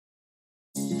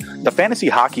The Fantasy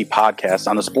Hockey Podcast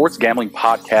on the Sports Gambling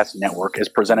Podcast Network is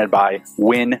presented by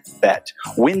WynnBET.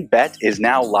 WynnBET is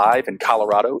now live in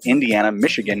Colorado, Indiana,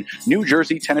 Michigan, New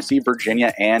Jersey, Tennessee,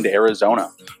 Virginia, and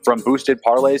Arizona. From boosted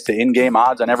parlays to in-game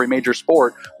odds on every major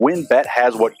sport, WynnBET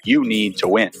has what you need to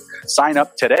win. Sign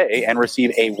up today and receive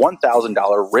a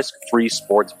 $1,000 risk-free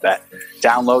sports bet.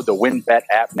 Download the WynnBET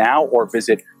app now or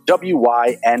visit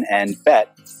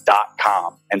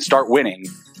wynnbet.com and start winning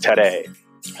today.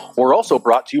 We're also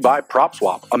brought to you by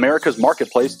PropSwap, America's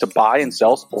marketplace to buy and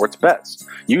sell sports bets.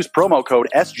 Use promo code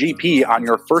SGP on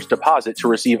your first deposit to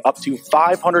receive up to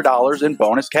 $500 in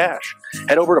bonus cash.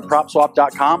 Head over to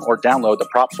PropSwap.com or download the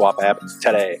PropSwap app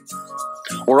today.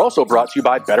 We're also brought to you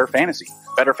by Better Fantasy.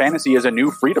 Better Fantasy is a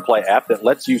new free-to-play app that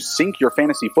lets you sync your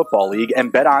fantasy football league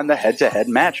and bet on the head-to-head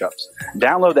matchups.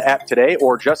 Download the app today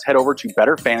or just head over to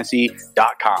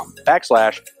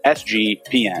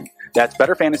betterfantasy.com/SGPN. That's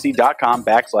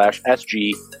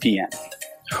betterfantasy.com/SGPN.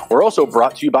 We're also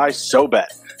brought to you by SoBet.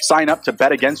 Sign up to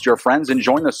bet against your friends and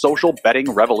join the social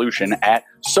betting revolution at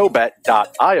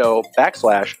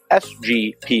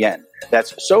SoBet.io/SGPN.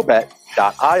 That's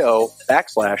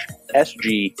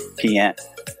SoBet.io/SGPN.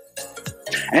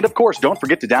 And of course, don't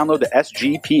forget to download the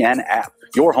SGPN app,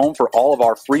 your home for all of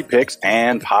our free picks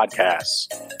and podcasts.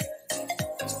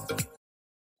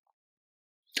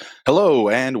 Hello,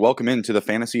 and welcome into the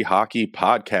Fantasy Hockey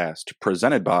Podcast,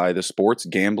 presented by the Sports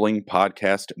Gambling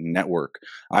Podcast Network.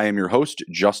 I am your host,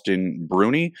 Justin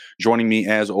Bruni. Joining me,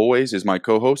 as always, is my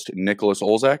co-host, Nicholas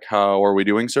Olzak. How are we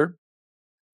doing, sir?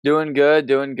 Doing good,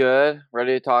 doing good.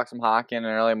 Ready to talk some hockey in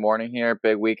an early morning here.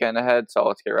 Big weekend ahead, so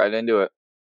let's get right into it.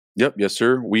 Yep, yes,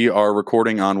 sir. We are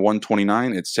recording on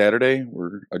 1/29. It's Saturday.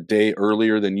 We're a day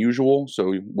earlier than usual,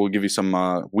 so we'll give you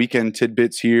some weekend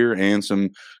tidbits here and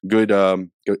some good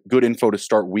info to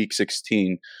start Week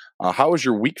 16. How is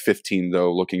your Week 15,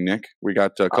 though, looking, Nick? We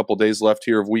got a couple days left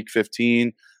here of Week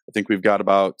 15. I think we've got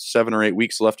about 7 or 8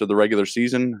 weeks left of the regular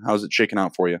season. How's it shaking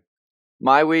out for you?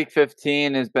 My Week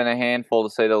 15 has been a handful, to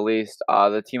say the least.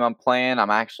 The team I'm playing,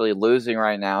 I'm actually losing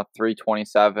right now,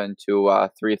 327 to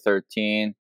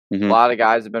 313. Mm-hmm. A lot of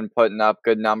guys have been putting up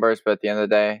good numbers, but at the end of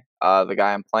the day, the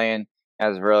guy I'm playing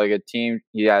has a really good team.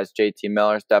 He has JT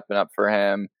Miller stepping up for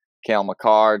him, Cale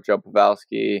Makar, Joe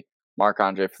Pavelski,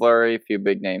 Marc-Andre Fleury, a few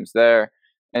big names there.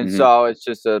 And so it's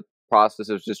just a process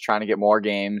of just trying to get more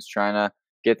games, trying to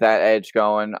get that edge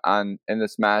going in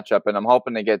this matchup. And I'm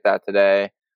hoping to get that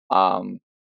today. Hoping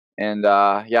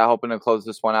to close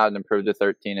this one out and improve to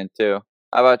 13-2.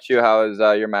 How about you? How is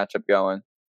your matchup going?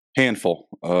 Handful.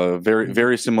 Very,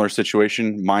 very similar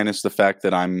situation, minus the fact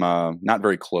that I'm not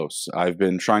very close. I've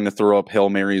been trying to throw up Hail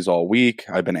Marys all week.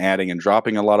 I've been adding and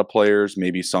dropping a lot of players,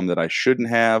 maybe some that I shouldn't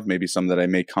have, maybe some that I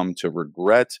may come to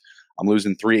regret. I'm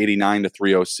losing 389 to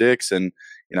 306, and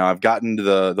I've gotten to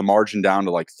the margin down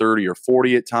to like 30 or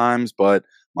 40 at times, but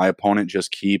my opponent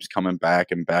just keeps coming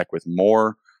back and back with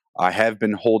more. I have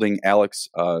been holding Alex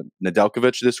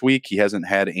Nedeljkovic this week. He hasn't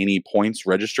had any points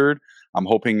registered. I'm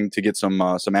hoping to get some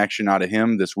action out of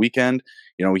him this weekend.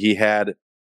 He had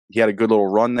a good little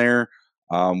run there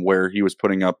where he was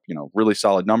putting up really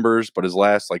solid numbers, but his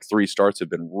last 3 starts have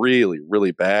been really,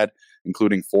 really bad,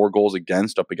 including 4 goals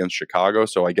up against Chicago.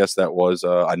 So I guess that was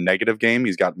a negative game.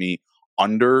 He's got me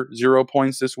under 0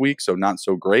 points this week, so not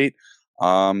so great.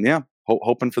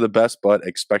 Hoping for the best, but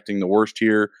expecting the worst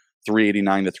here.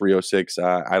 389 to 306.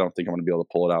 I don't think I'm going to be able to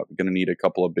pull it out. I'm going to need a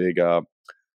couple of big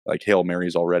Hail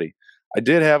Marys already. I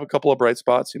did have a couple of bright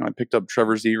spots. I picked up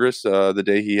Trevor Zegras the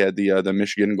day he had the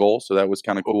Michigan goal, so that was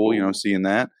kind of cool, seeing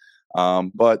that.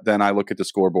 But then I look at the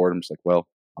scoreboard, I'm just like, well,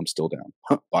 I'm still down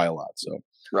by a lot. So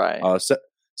right,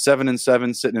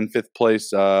 7-7, sitting in 5th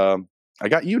place. I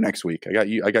got you next week. I got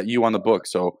you on the book.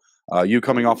 So you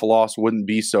coming off a loss wouldn't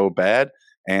be so bad.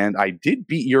 And I did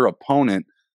beat your opponent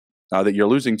that you're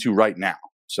losing to right now.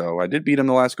 So I did beat him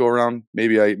the last go around.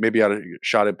 Maybe I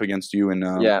shot up against you, and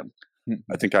I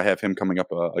think I have him coming up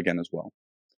again as well.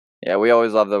 Yeah, we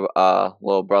always love the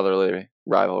little brotherly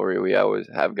rivalry we always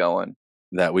have going.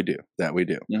 That we do.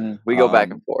 Mm-hmm. We go back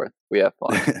and forth. We have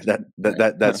fun.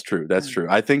 That's true. That's true.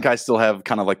 I think I still have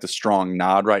kind of like the strong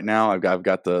nod right now. I've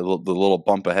got the little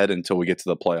bump ahead until we get to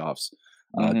the playoffs.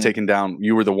 Taking down.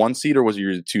 You were the 1 seed, or was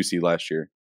you the 2 seed last year?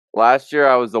 Last year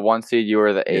I was the 1 seed. You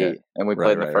were the 8, and we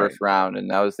played in the first round.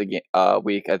 And that was the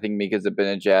week. I think Mika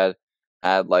Zibanejad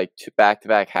had 2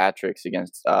 back-to-back hat tricks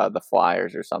against the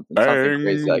Flyers or something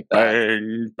crazy like that.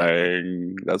 Bang,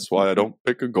 bang. That's why I don't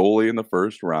pick a goalie in the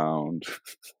first round.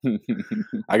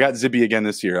 I got Zibby again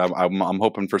this year. I'm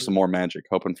hoping for some more magic.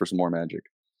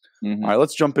 Mm-hmm. All right,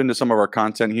 let's jump into some of our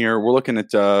content here. We're looking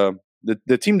at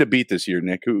the team to beat this year,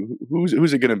 Nick. Who's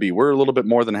it going to be? We're a little bit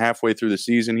more than halfway through the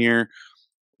season here.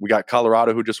 We got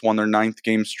Colorado, who just won their 9th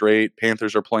game straight.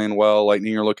 Panthers are playing well.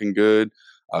 Lightning are looking good.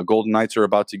 Golden Knights are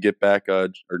about to get back, or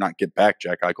not get back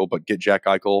Jack Eichel, but get Jack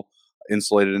Eichel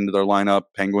insulated into their lineup.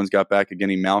 Penguins got back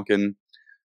Evgeny Malkin.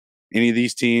 Any of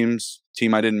these team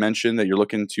I didn't mention that you're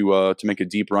looking to make a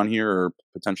deep run here, or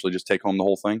potentially just take home the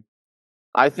whole thing?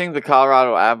 I think the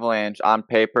Colorado Avalanche, on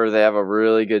paper, they have a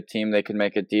really good team. They can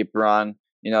make a deep run.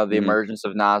 You know, the emergence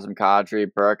of Nazem Kadri,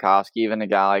 Burakovsky, even a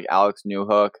guy like Alex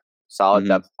Newhook, solid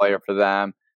depth player for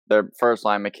them. Their first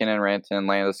line, McKinnon, Rantanen, and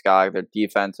Landeskog. Their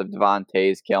defensive, Devon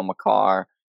Toews, Cale Makar.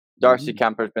 Darcy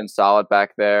Kemper's been solid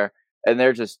back there. And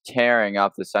they're just tearing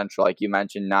up the Central. Like you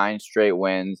mentioned, 9 straight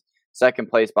wins. Second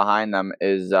place behind them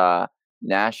is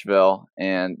Nashville,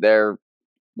 and they're a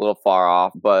little far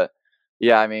off. But,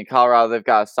 yeah, I mean, Colorado, they've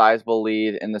got a sizable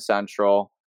lead in the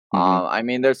Central. I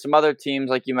mean, there's some other teams,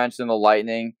 like you mentioned, the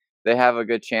Lightning. They have a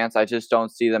good chance. I just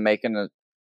don't see them making a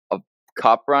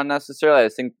cup run necessarily. I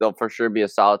think they'll for sure be a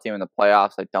solid team in the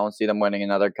playoffs. I don't see them winning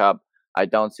another cup. I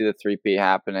don't see the three-peat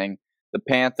happening. The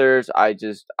Panthers, I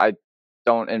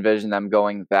don't envision them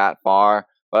going that far,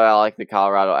 but I like the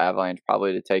Colorado Avalanche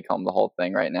probably to take home the whole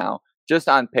thing right now, just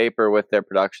on paper with their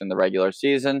production in the regular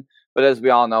season. But as we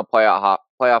all know, playoff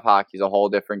hockey is a whole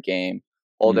different game,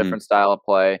 whole different style of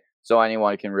play, so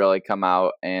anyone can really come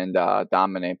out and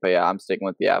dominate. But yeah, I'm sticking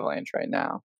with the Avalanche right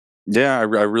now. Yeah, I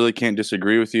really can't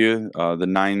disagree with you. The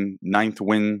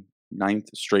ninth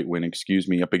straight win,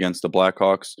 up against the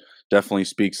Blackhawks definitely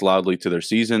speaks loudly to their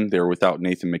season. They're without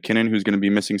Nathan McKinnon, who's going to be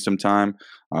missing some time.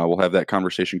 We'll have that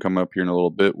conversation come up here in a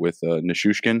little bit with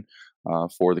Nichushkin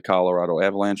for the Colorado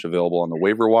Avalanche, available on the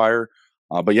waiver wire.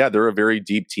 But yeah, they're a very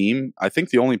deep team. I think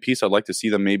the only piece I'd like to see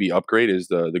them maybe upgrade is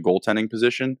the goaltending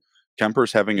position.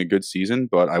 Kemper's having a good season,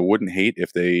 but I wouldn't hate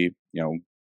if they,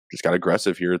 just got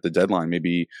aggressive here at the deadline.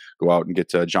 Maybe go out and get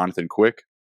Jonathan Quick.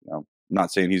 I'm not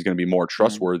saying he's going to be more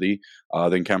trustworthy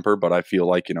than Kemper, but I feel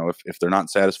like if they're not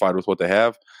satisfied with what they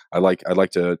have, I'd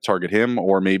like to target him,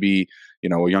 or maybe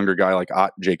a younger guy like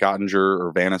Jake Ottinger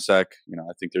or Vanasek.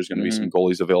 I think there's going to be some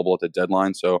goalies available at the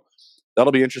deadline, so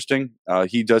that'll be interesting.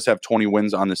 He does have 20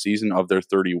 wins on the season of their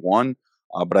 31,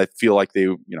 but I feel like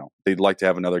they'd like to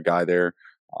have another guy there.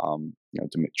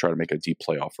 To try to make a deep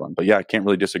playoff run. But yeah, I can't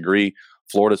really disagree.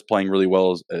 Florida's playing really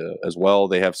well as well.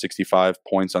 They have 65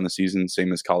 points on the season,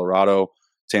 same as Colorado.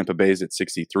 Tampa Bay's at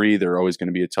 63. They're always going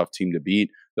to be a tough team to beat.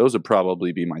 Those would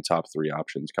probably be my top 3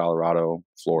 options: Colorado,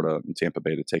 Florida, and Tampa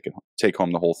Bay to take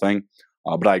home the whole thing.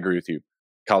 But I agree with you.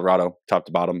 Colorado, top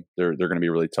to bottom, they're going to be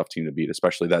a really tough team to beat,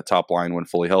 especially that top line when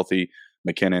fully healthy.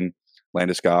 McKinnon,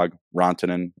 Landeskog,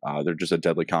 Rantanen, they're just a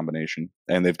deadly combination.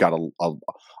 And they've got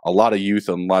a lot of youth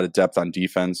and a lot of depth on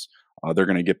defense. They're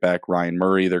going to get back Ryan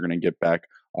Murray. They're going to get back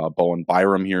Bowen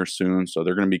Byram here soon. So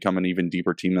they're going to become an even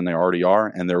deeper team than they already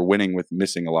are. And they're winning with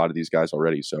missing a lot of these guys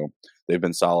already. So they've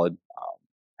been solid.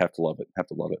 Have to love it.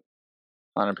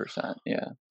 100%, yeah.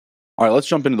 All right, let's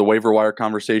jump into the waiver wire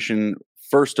conversation.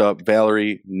 First up,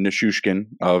 Valeri Nichushkin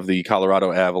of the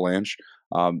Colorado Avalanche.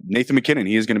 Nathan McKinnon,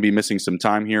 he is going to be missing some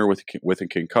time here with a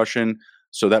concussion,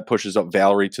 so that pushes up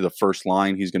Valeri to the first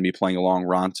line. He's going to be playing along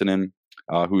Rantanen,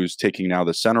 who's taking now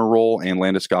the center role, and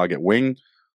Landeskog at wing,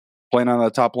 playing on the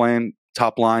top line,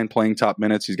 playing top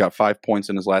minutes. He's got 5 points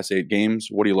in his last 8 games.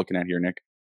 What are you looking at here, Nick?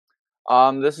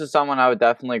 This is someone I would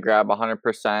definitely grab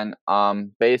 100%.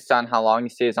 Based on how long he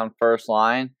stays on first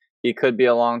line, he could be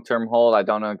a long-term hold. I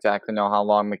don't exactly know how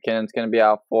long McKinnon's going to be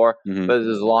out for, but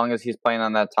as long as he's playing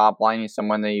on that top line, he's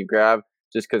someone that you grab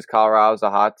just because Colorado's a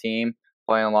hot team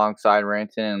playing alongside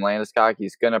Rantanen and Landeskog.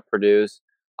 He's going to produce.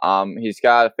 He's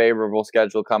got a favorable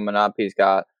schedule coming up. He's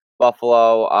got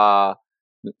Buffalo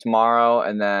tomorrow,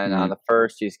 and then on the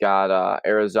 1st, he's got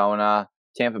Arizona.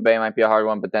 Tampa Bay might be a hard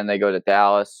one, but then they go to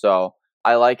Dallas. So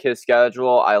I like his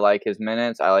schedule. I like his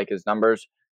minutes. I like his numbers.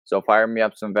 So fire me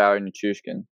up some Valeri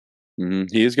Nichushkin.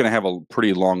 He is going to have a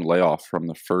pretty long layoff from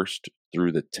the 1st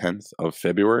through the 10th of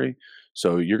February.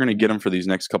 So you're going to get him for these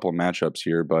next couple of matchups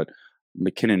here, but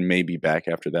McKinnon may be back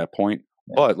after that point.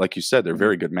 Yeah. But like you said, they're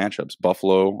very good matchups.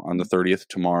 Buffalo on the 30th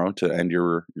tomorrow to end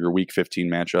your Week 15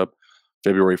 matchup.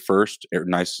 February 1st,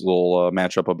 nice little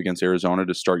matchup up against Arizona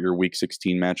to start your Week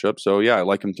 16 matchup. So, yeah, I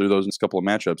like him through those next couple of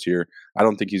matchups here. I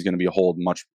don't think he's going to be a hold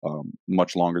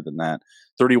much longer than that.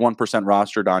 31%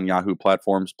 rostered on Yahoo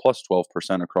platforms, plus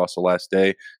 12% across the last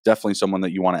day. Definitely someone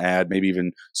that you want to add, maybe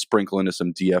even sprinkle into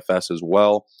some DFS as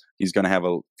well. He's going to have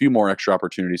a few more extra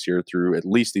opportunities here through at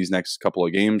least these next couple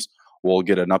of games. We'll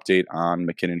get an update on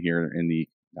McKinnon here in the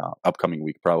upcoming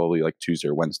week, probably like Tuesday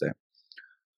or Wednesday.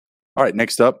 All right,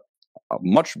 next up. a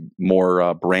much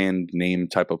more brand name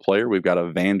type of player. We've got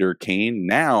Evander Kane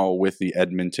now with the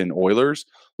Edmonton Oilers.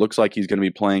 Looks like he's going to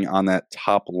be playing on that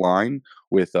top line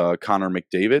with Connor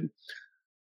McDavid.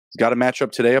 He's got a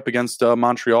matchup today up against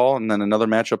Montreal, and then another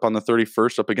matchup on the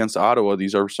 31st up against Ottawa.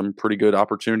 These are some pretty good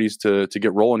opportunities to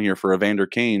get rolling here for Evander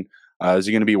Kane. Is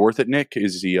he going to be worth it, Nick?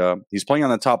 Is he? He's playing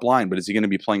on the top line, but is he going to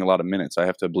be playing a lot of minutes? I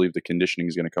have to believe the conditioning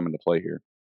is going to come into play here.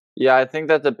 Yeah, I think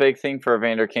that's a big thing for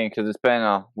Evander Kane because it's been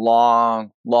a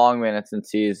long, long minute since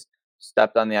he's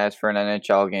stepped on the ice for an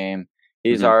NHL game.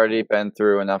 He's already been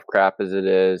through enough crap as it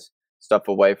is, stuff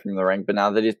away from the rink. But now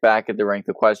that he's back at the rink,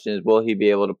 the question is, will he be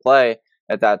able to play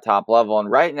at that top level?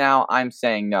 And right now, I'm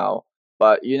saying no.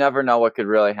 But you never know what could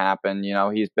really happen.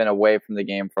 He's been away from the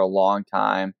game for a long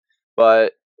time.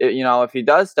 But, if he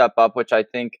does step up, which I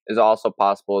think is also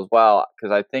possible as well,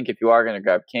 because I think if you are going to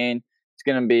grab Kane, it's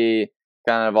going to be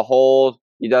kind of a hold.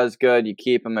 He does good, you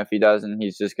keep him. If he doesn't,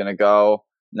 he's just going to go.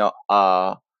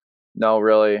 No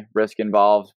really risk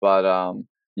involved. But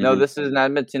this is an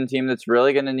Edmonton team that's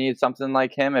really going to need something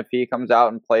like him if he comes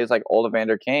out and plays like old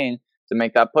Evander Kane to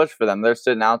make that push for them. They're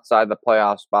sitting outside the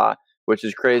playoff spot, which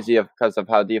is crazy because of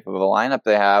how deep of a lineup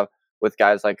they have with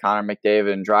guys like Connor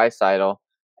McDavid and Draisaitl.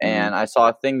 And I saw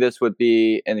a thing, this would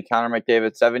be, in Connor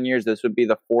McDavid 7 years, this would be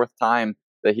the fourth time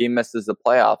that he misses the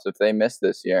playoffs if they miss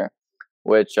this year,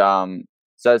 which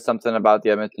says something about the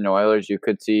Edmonton Oilers. You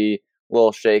could see a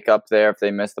little shake up there if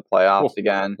they miss the playoffs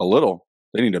again. A little.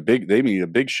 They need a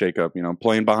big shake up,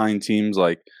 playing behind teams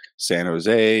like San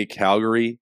Jose,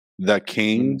 Calgary, the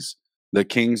Kings. The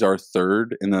Kings are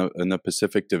third in the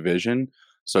Pacific Division.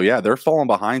 So yeah, they're falling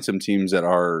behind some teams that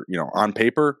are, on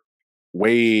paper,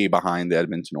 way behind the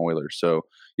Edmonton Oilers. So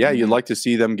yeah, you'd like to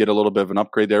see them get a little bit of an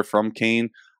upgrade there from Kane.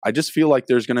 I just feel like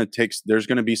there's going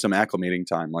to be some acclimating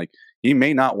time. Like, he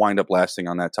may not wind up lasting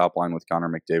on that top line with Connor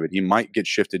McDavid. He might get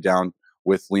shifted down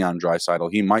with Leon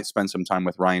Draisaitl. He might spend some time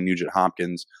with Ryan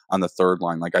Nugent-Hopkins on the third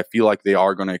line. Like, I feel like they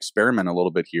are going to experiment a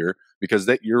little bit here because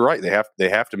you're right. They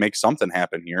have to make something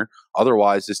happen here.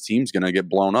 Otherwise, this team's going to get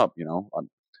blown up.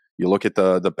 You look at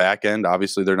the back end.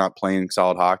 Obviously, they're not playing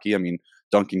solid hockey. I mean,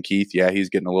 Duncan Keith, yeah, he's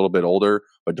getting a little bit older,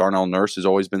 but Darnell Nurse has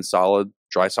always been solid.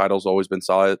 Draisaitl's always been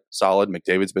solid.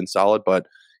 McDavid's been solid, but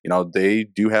they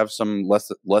do have some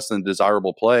less than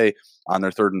desirable play on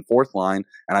their third and fourth line,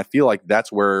 and I feel like that's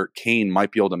where Kane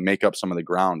might be able to make up some of the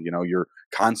ground. You're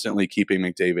constantly keeping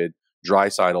McDavid,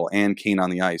 Draisaitl, and Kane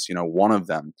on the ice. One of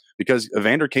them, because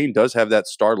Evander Kane does have that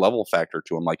star level factor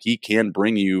to him. Like, he can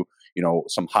bring you,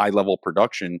 some high level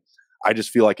production. I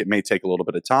just feel like it may take a little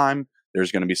bit of time.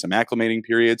 There's going to be some acclimating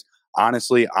periods.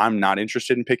 Honestly, I'm not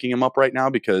interested in picking him up right now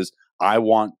because I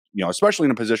want, especially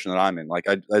in a position that I'm in. Like,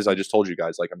 as I just told you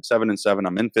guys, like, I'm 7-7.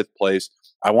 I'm in fifth place.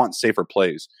 I want safer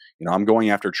plays. I'm going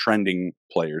after trending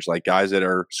players, like guys that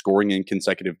are scoring in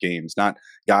consecutive games, not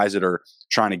guys that are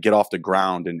trying to get off the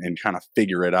ground and kind of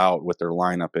figure it out with their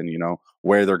lineup and,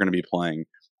 where they're going to be playing.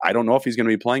 I don't know if he's going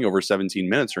to be playing over 17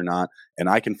 minutes or not. And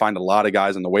I can find a lot of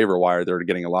guys on the waiver wire that are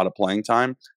getting a lot of playing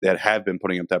time that have been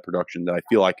putting up that production that I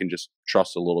feel I can just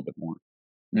trust a little bit more.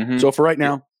 So for right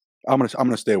now, I'm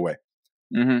gonna stay away.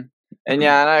 And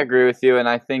yeah, and I agree with you. And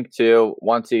I think too,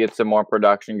 once he gets some more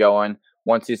production going,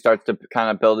 once he starts to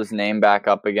kind of build his name back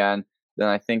up again, then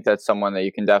I think that's someone that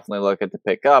you can definitely look at to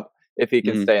pick up if he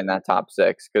can stay in that top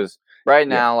six. Because right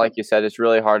now, like you said, it's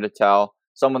really hard to tell.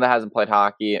 Someone that hasn't played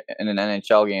hockey in an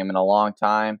NHL game in a long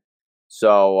time.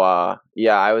 So,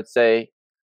 yeah, I would say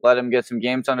let him get some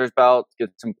games under his belt, get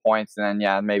some points, and then,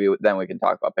 yeah, maybe then we can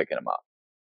talk about picking him up.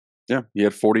 Yeah, he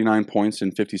had 49 points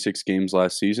in 56 games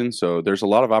last season. So there's a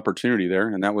lot of opportunity there.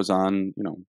 And that was on,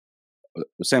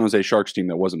 the San Jose Sharks team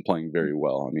that wasn't playing very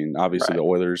well. I mean, obviously the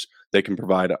Oilers, they can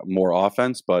provide more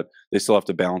offense, but they still have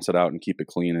to balance it out and keep it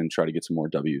clean and try to get some more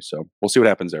W's. So we'll see what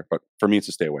happens there. But for me, it's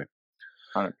a stay away.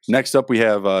 100%. Next up, we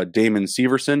have Damon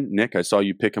Severson. Nick, I saw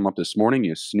you pick him up this morning,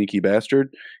 you sneaky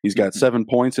bastard. He's got 7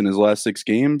 points in his last 6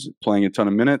 games, playing a ton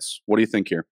of minutes. What do you think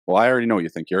here? Well, I already know what you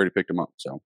think. You already picked him up.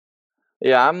 So,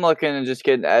 yeah, I'm looking to just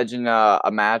get an edge in a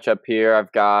matchup here.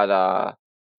 I've got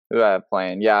who do I have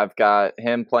playing? Yeah, I've got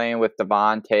him playing with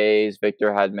Devon Toews,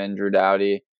 Victor Hedman, Drew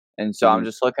Doughty. And so I'm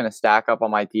just looking to stack up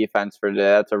on my defense for today.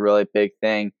 That's a really big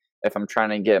thing if I'm trying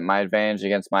to get my advantage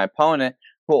against my opponent,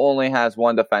 who only has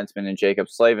one defenseman in Jacob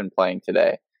Slavin playing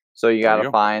today. So you got to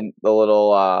find the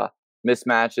little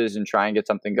mismatches and try and get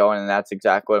something going. And that's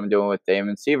exactly what I'm doing with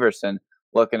Damon Severson.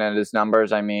 Looking at his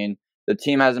numbers, I mean, the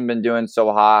team hasn't been doing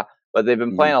so hot, but they've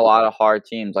been playing a lot of hard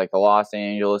teams like the Los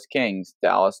Angeles Kings,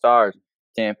 Dallas Stars,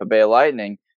 Tampa Bay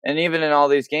Lightning. And even in all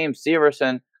these games,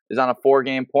 Severson is on a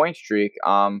 4-game point streak.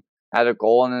 Had a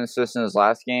goal and an assist in his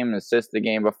last game, an assist the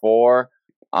game before.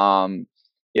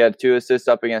 He had 2 assists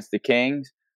up against the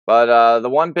Kings. But the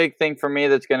one big thing for me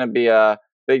that's going to be a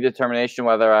big determination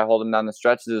whether I hold him down the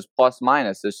stretch is his plus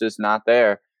minus. It's just not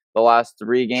there. The last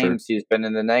 3 Sure. games he's been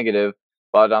in the negative.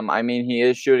 But I mean, he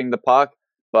is shooting the puck.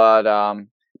 But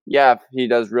yeah, if he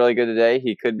does really good today,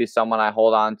 he could be someone I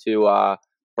hold on to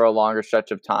for a longer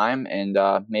stretch of time, and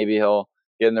maybe he'll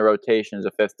get in the rotation as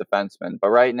a 5th defenseman. But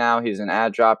right now, he's an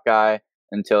ad drop guy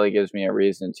until he gives me a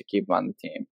reason to keep him on the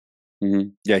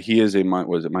team. Yeah, he is a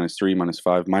was it -3,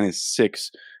 -5,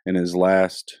 -6 in his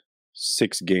last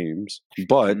 6 games,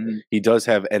 but Mhm. he does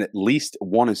have at least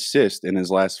 1 assist in his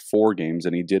last 4 games,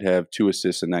 and he did have 2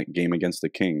 assists in that game against the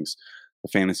Kings. The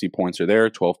fantasy points are there: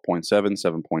 12.7,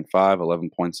 7.5,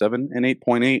 11.7, and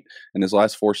 8.8 in his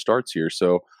last 4 starts here.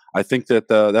 So I think that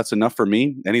that's enough for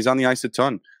me, and he's on the ice a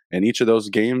ton. In each of those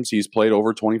games, he's played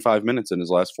over 25 minutes in his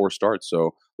last 4 starts.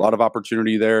 So a lot of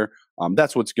opportunity there.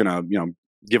 That's what's gonna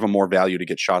give him more value to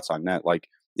get shots on net. Like,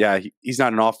 yeah, he's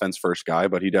not an offense first guy,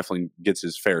 but he definitely gets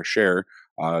his fair share.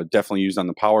 Definitely used on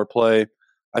the power play.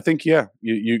 I think, yeah,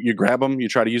 you grab him, you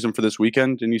try to use him for this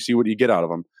weekend, and you see what you get out of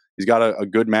him. He's got a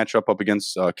good matchup up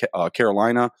against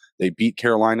Carolina. They beat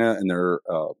Carolina in their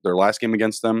last game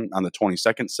against them on the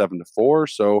 22nd, 7-4.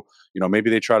 So maybe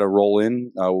they try to roll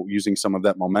in using some of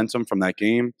that momentum from that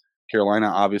game. Carolina,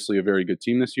 obviously a very good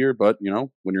team this year, but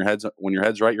when your head's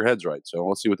right, your head's right. So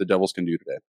let's see what the Devils can do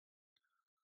today.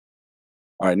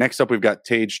 All right, next up we've got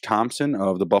Tage Thompson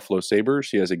of the Buffalo Sabres.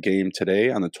 He has a game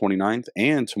today on the 29th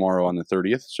and tomorrow on the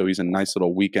 30th. So he's a nice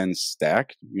little weekend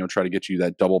stack. Try to get you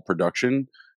that double production.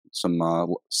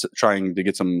 Trying to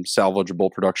get some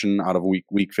salvageable production out of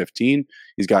week 15.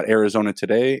 He's got Arizona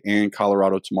today and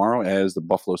Colorado tomorrow as the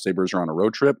Buffalo Sabres are on a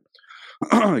road trip.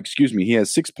 Excuse me. He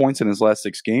has 6 points in his last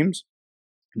 6 games.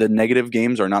 The negative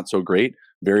games are not so great.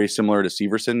 Very similar to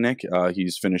Severson, Nick.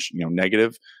 He's finished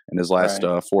negative in his last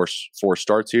Right. four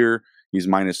starts here. He's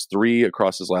 -3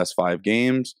 across his last 5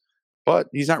 games, but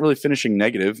he's not really finishing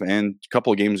negative. And a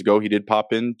couple of games ago, he did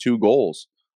pop in 2 goals,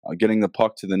 getting the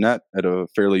puck to the net at a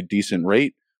fairly decent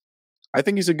rate. I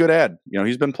think he's a good ad.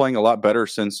 He's been playing a lot better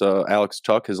since Alex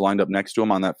Tuck has lined up next to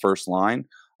him on that first line.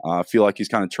 I feel like he's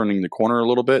kind of turning the corner a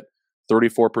little bit.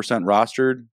 34%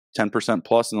 rostered, 10%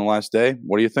 plus in the last day.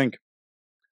 What do you think?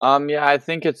 Yeah, I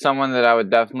think it's someone that I would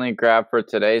definitely grab for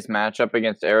today's matchup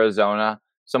against Arizona.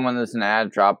 Someone that's an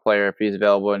ad drop player if he's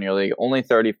available in your league. Only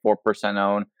 34%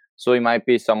 owned, so he might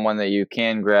be someone that you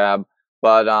can grab.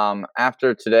 But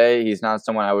after today, he's not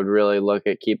someone I would really look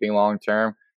at keeping long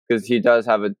term because he does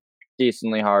have a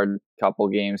decently hard couple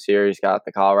games here. He's got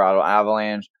the Colorado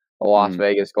Avalanche, the Las Mhm,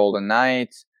 Vegas Golden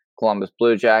Knights, Columbus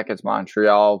Blue Jackets,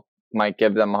 Montreal might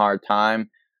give them a hard time. mhm,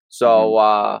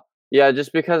 So yeah,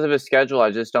 just because of his schedule,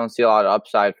 I just don't see a lot of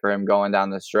upside for him going down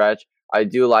the stretch. I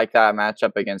do like that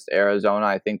matchup against Arizona.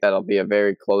 I think that'll be a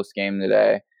very close game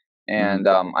today. mhm, And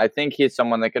I think he's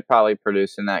someone that could probably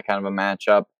produce in that kind of a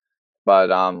matchup. But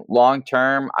long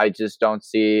term, I just don't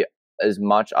see as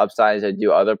much upside as I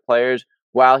do other players.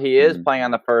 While he is mhm. playing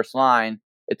on the first line,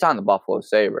 it's on the Buffalo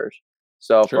Sabres.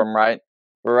 So Sure.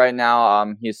 for right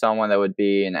now, he's someone that would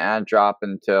be an ad drop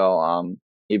until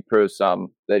he proves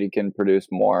that he can produce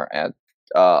more at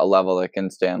a level that can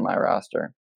stay on my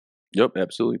roster. Yep,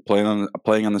 absolutely.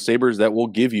 Playing on the Sabres, that will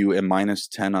give you a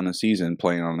 -10 on the season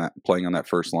playing on that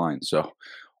first line. So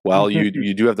while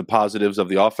you do have the positives of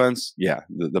the offense, yeah,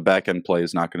 the back end play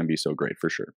is not going to be so great for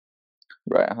sure.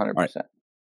 Right, All right. 100%.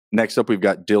 Next up, we've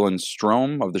got Dylan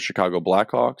Strome of the Chicago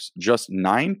Blackhawks. Just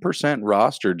 9%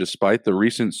 rostered despite the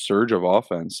recent surge of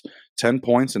offense. 10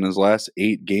 points in his last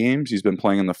 8 games. He's been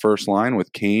playing in the first line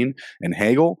with Kane and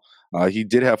Hagel. He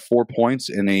did have 4 points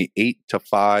in a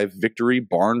 8-5 victory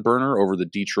barn burner over the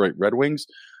Detroit Red Wings.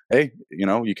 Hey,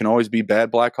 you can always be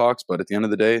bad Blackhawks, but at the end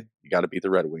of the day, you got to beat the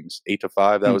Red Wings.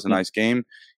 8-5, that was a nice game.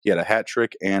 He had a hat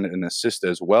trick and an assist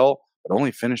as well, but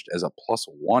only finished as a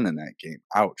 +1 in that game.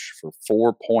 Ouch. For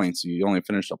 4 points, he only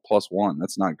finished a +1.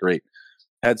 That's not great.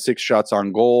 Had 6 shots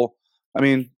on goal. I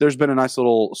mean, there's been a nice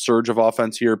little surge of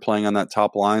offense here playing on that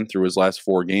top line through his last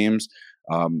 4 games.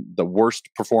 The worst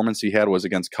performance he had was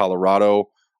against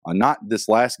Colorado. Not this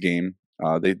last game.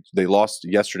 They lost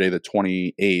yesterday, the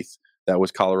 28th. That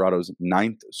was Colorado's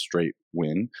 9th straight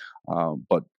win.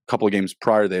 But a couple of games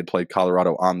prior, they had played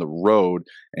Colorado on the road,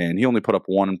 and he only put up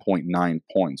 1.9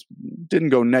 points. Didn't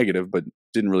go negative, but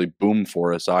didn't really boom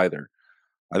for us either.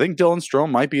 I think Dylan Strome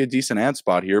might be a decent ad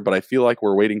spot here, but I feel like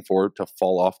we're waiting for it to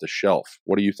fall off the shelf.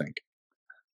 What do you think?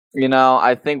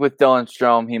 I think with Dylan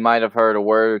Strome, he might have heard a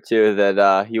word or two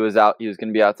that he was out. He was going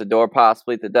to be out the door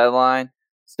possibly at the deadline.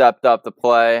 Stepped up to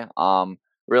play.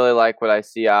 Really like what I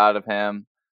see out of him.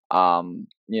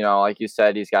 like you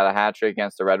said, he's got a hat trick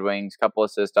against the Red Wings, couple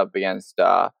assists up against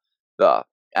the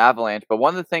Avalanche. But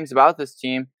one of the things about this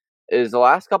team is the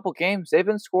last couple games they've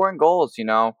been scoring goals.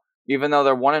 Even though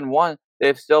they're 1-1,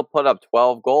 they've still put up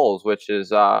 12 goals, which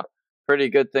is a pretty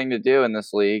good thing to do in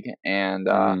this league. And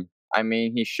I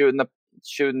mean, he's shooting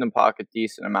the puck a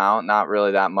decent amount, not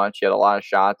really that much. He had a lot of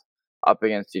shots up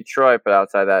against Detroit, but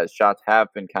outside that, his shots have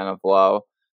been kind of low.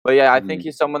 But yeah, I think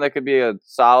he's someone that could be a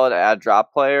solid add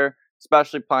drop player,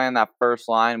 especially playing that first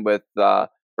line with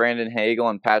Brandon Hagel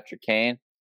and Patrick Kane.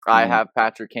 I have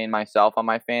Patrick Kane myself on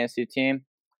my fantasy team,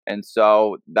 and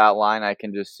so that line I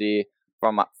can just see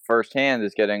from firsthand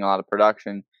is getting a lot of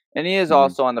production. And he is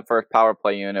also on the first power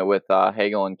play unit with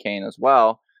Hagel and Kane as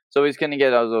well. So he's going to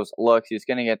get those looks. He's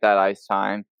going to get that ice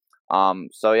time.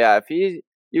 So yeah, if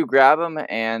you grab him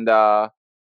and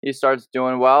he starts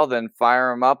doing well, then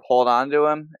fire him up, hold on to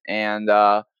him, and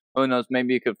who knows,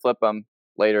 maybe you could flip him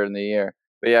later in the year.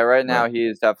 But yeah, right now he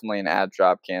is definitely an add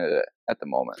drop candidate at the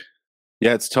moment.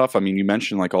 Yeah, it's tough. I mean, you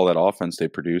mentioned like all that offense they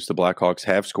produced. The Blackhawks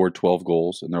have scored 12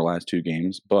 goals in their last 2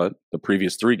 games, but the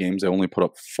previous 3 games they only put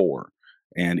up 4.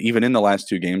 And even in the last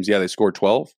 2 games, they scored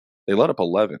 12. They let up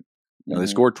 11. They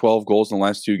scored 12 goals in the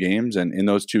last 2 games, and in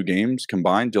those 2 games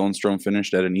combined, Dylan Strome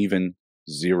finished at an even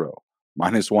 0.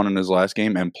 -1 in his last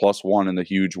game and +1 in the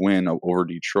huge win over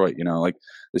Detroit.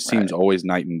 This team's always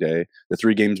night and day. The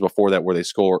 3 games before that where they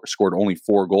scored only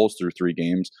 4 goals through 3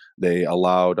 games, they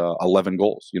allowed 11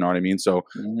 goals. You know what I mean? So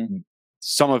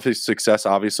some of his success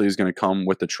obviously is going to come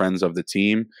with the trends of the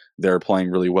team. They're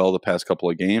playing really well the past couple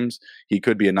of games. He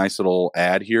could be a nice little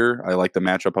add here. I like the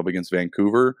matchup up against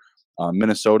Vancouver.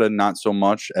 Minnesota, not so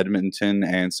much. Edmonton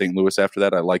and St. Louis after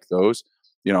that, I like those.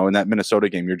 In that Minnesota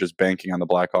game, you're just banking on the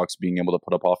Blackhawks being able to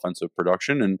put up offensive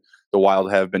production, and the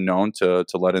Wild have been known to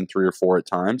let in 3 or 4 at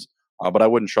times. But I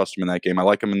wouldn't trust him in that game. I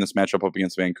like him in this matchup up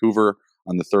against Vancouver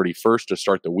on the 31st to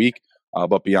start the week.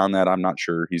 But beyond that, I'm not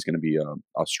sure he's going to be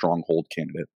a stronghold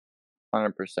candidate.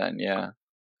 100%, yeah.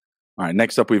 All right,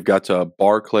 next up we've got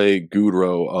Barclay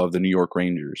Goodrow of the New York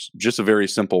Rangers. Just a very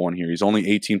simple one here. He's only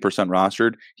 18%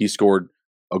 rostered. He scored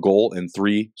a goal in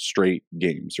 3 straight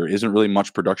games. There isn't really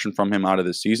much production from him out of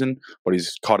this season, but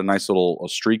he's caught a nice little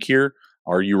streak here.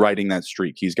 Are you riding that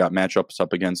streak? He's got matchups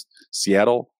up against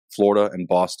Seattle, Florida, and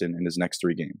Boston in his next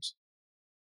 3 games.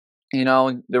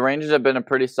 The Rangers have been a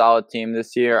pretty solid team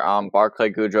this year.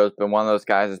 Barclay Goodrow has been one of those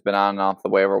guys that's been on and off the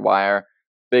waiver wire.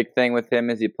 Big thing with him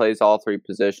is he plays all 3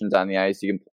 positions on the ice. He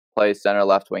can play center,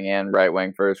 left wing, and right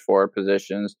wing for his forward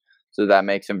positions. So that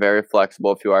makes him very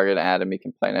flexible. If you are going to add him, he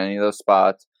can play in any of those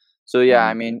spots. So yeah,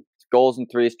 I mean, goals in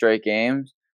 3 straight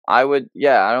games. I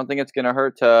don't think it's going to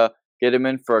hurt to get him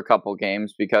in for a couple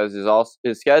games because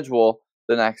his schedule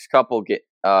the next couple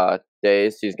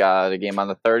days. He's got a game on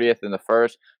the 30th and the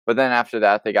 1st, but then after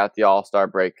that they got the All-Star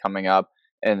break coming up,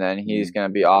 and then he's going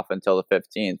to be off until the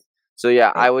 15th. So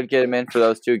yeah, I would get him in for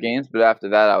those 2 games, but after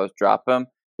that I would drop him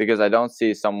because I don't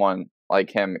see someone like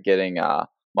him getting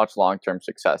much long-term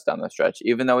success down the stretch.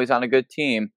 Even though he's on a good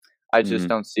team, I just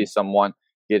don't see someone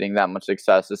getting that much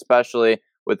success, especially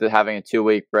with having a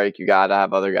 2-week break. You got to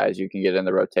have other guys you can get in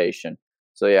the rotation.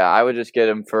 So yeah, I would just get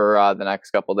him for the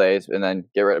next couple days and then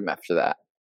get rid of him after that.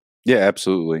 Yeah,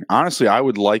 absolutely. Honestly, I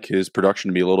would like his production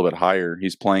to be a little bit higher.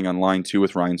 He's playing on line 2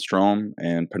 with Ryan Strome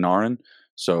and Panarin.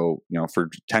 So, for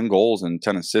 10 goals and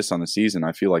 10 assists on the season,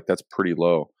 I feel like that's pretty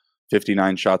low.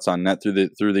 59 shots on net through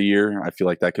the year. I feel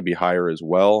like that could be higher as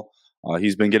well.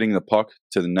 He's been getting the puck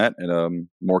to the net at a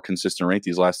more consistent rate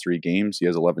these last 3 games. He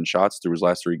has 11 shots through his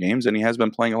last 3 games, and he has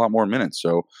been playing a lot more minutes.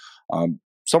 So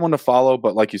someone to follow,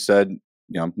 but like you said,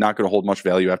 not going to hold much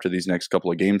value after these next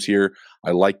couple of games here.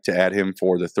 I like to add him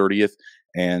for the 30th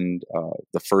and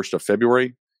the 1st of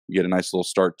February. You get a nice little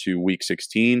start to week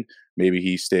 16. Maybe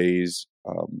he stays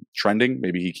trending.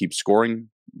 Maybe he keeps scoring,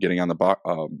 getting in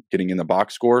the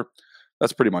box score.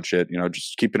 That's pretty much it.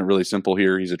 Just keeping it really simple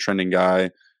here. He's a trending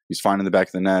guy. He's fine in the back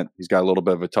of the net. He's got a little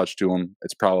bit of a touch to him.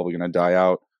 It's probably going to die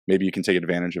out. Maybe you can take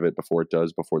advantage of it before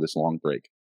this long break.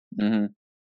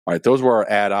 All right, those were our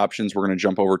ad options. We're going to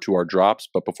jump over to our drops.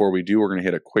 But before we do, we're going to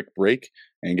hit a quick break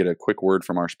and get a quick word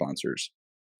from our sponsors.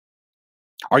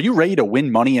 Are you ready to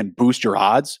win money and boost your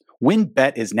odds?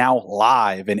 WynnBET is now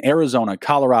live in Arizona,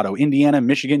 Colorado, Indiana,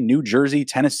 Michigan, New Jersey,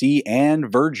 Tennessee,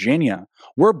 and Virginia.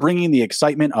 We're bringing the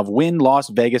excitement of Wynn Las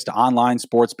Vegas to online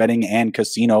sports betting and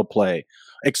casino play.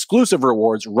 Exclusive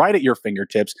rewards right at your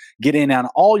fingertips. Get in on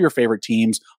all your favorite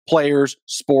teams, players,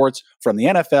 sports from the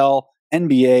NFL,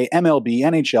 NBA, MLB,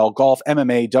 NHL, golf,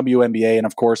 MMA, WNBA, and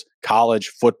of course, college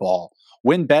football.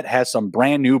 WynnBET has some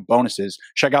brand new bonuses.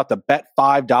 Check out the bet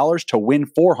 $5 to win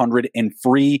 $400 in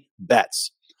free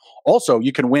bets. Also,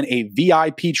 you can win a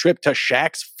VIP trip to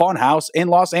Shaq's Funhouse in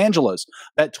Los Angeles.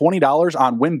 Bet $20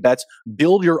 on WinBet's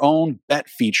Build Your Own Bet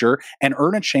feature and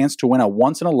earn a chance to win a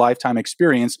once-in-a-lifetime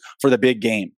experience for the big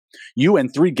game. You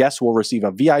and 3 guests will receive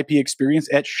a VIP experience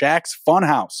at Shaq's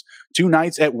Funhouse, 2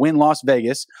 nights at Wynn Las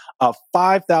Vegas, a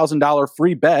 $5,000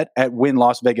 free bet at Wynn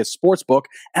Las Vegas Sportsbook,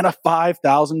 and a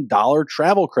 $5,000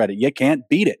 travel credit. You can't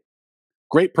beat it.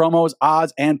 Great promos,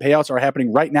 odds, and payouts are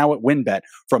happening right now at WynnBet.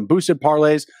 From boosted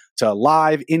parlays to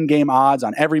live in-game odds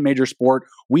on every major sport,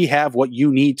 we have what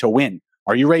you need to win.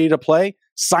 Are you ready to play?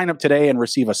 Sign up today and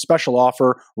receive a special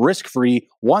offer, risk-free,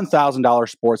 $1,000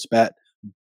 sports bet.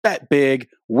 Bet big,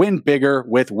 win bigger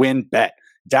with WynnBet.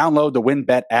 Download the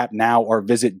WynnBet app now or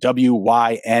visit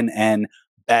wynnbet.com.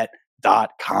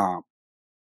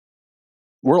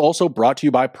 We're also brought to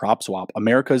you by PropSwap,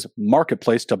 America's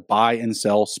marketplace to buy and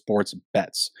sell sports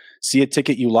bets. See a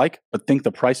ticket you like but think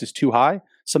the price is too high?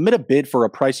 Submit a bid for a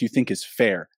price you think is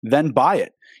fair, then buy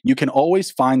it. You can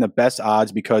always find the best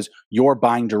odds because you're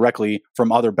buying directly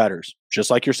from other bettors,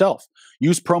 just like yourself.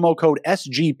 Use promo code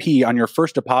SGP on your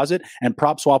first deposit and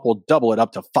PropSwap will double it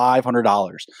up to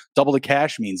 $500. Double the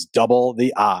cash means double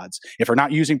the odds. If you're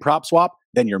not using PropSwap,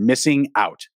 then you're missing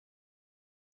out.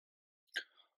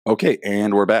 Okay,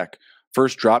 and we're back.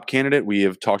 First drop candidate, we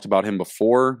have talked about him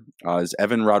before, is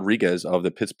Evan Rodriguez of the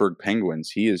Pittsburgh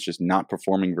Penguins. He is just not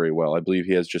performing very well. I believe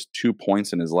he has just 2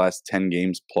 points in his last 10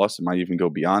 games plus. It might even go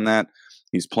beyond that.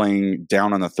 He's playing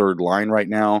down on the third line right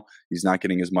now. He's not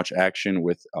getting as much action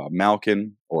with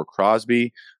Malkin or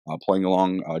Crosby, playing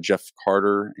along Jeff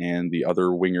Carter, and the other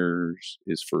wingers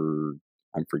is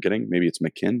I'm forgetting, maybe it's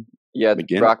McKinn? Yeah,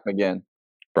 Brock McGinn.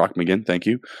 Brock McGinn, thank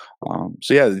you.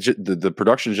 The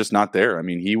production is just not there. I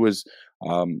mean, he was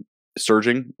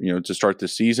surging, to start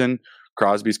this season.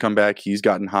 Crosby's come back. He's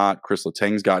gotten hot. Chris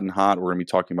Letang's gotten hot. We're going to be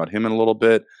talking about him in a little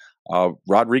bit.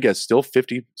 Rodriguez still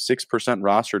 56%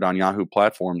 rostered on Yahoo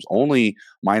platforms, only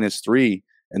 -3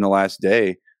 in the last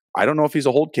day. I don't know if he's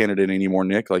a hold candidate anymore,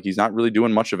 Nick. Like, he's not really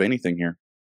doing much of anything here.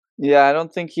 Yeah, I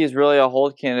don't think he's really a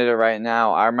hold candidate right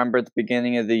now. I remember at the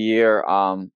beginning of the year,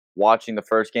 watching the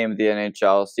first game of the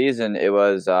NHL season, it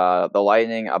was the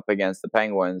Lightning up against the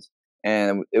Penguins,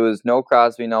 and it was no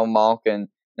Crosby, no Malkin,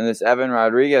 and this Evan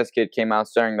Rodriguez kid came out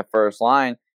starting the first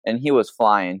line, and he was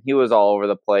flying. He was all over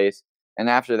the place, and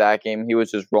after that game, he was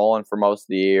just rolling for most of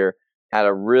the year, had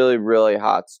a really, really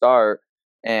hot start,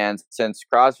 and since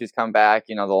Crosby's come back,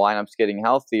 the lineup's getting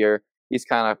healthier, he's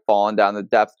kind of fallen down the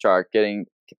depth chart, getting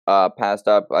passed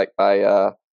up by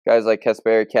guys like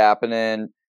Kasperi Kapanen,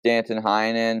 Danton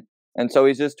Heinen, and so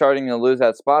he's just starting to lose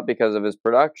that spot because of his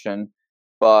production.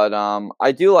 But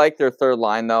I do like their third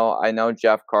line, though. I know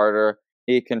Jeff Carter,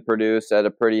 he can produce at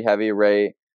a pretty heavy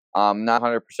rate. Not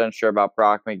 100% sure about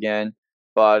Brock McGinn,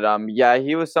 but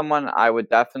he was someone I would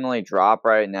definitely drop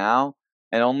right now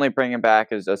and only bring him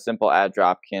back as a simple ad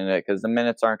drop candidate because the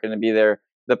minutes aren't going to be there,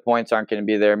 the points aren't going to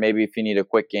be there. Maybe if you need a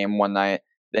quick game one night,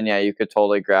 then you could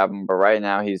totally grab him. But right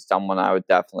now, he's someone I would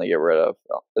definitely get rid of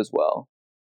as well.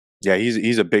 Yeah,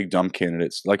 he's a big dump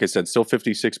candidate. Like I said, still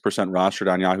 56%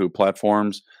 rostered on Yahoo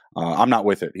platforms. I'm not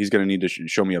with it. He's going to need to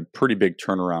show me a pretty big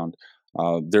turnaround.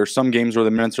 There's some games where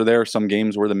the minutes are there, some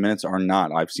games where the minutes are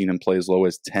not. I've seen him play as low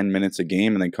as 10 minutes a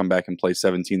game and then come back and play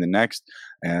 17 the next.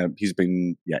 He's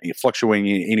been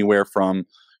fluctuating anywhere from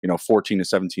 14 to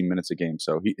 17 minutes a game.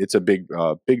 So it's a big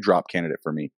drop candidate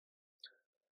for me.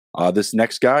 This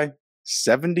next guy,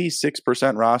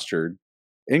 76% rostered.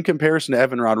 In comparison to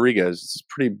Evan Rodriguez, it's a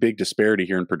pretty big disparity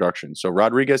here in production. So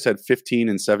Rodriguez had 15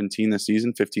 and 17 this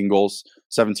season, 15 goals,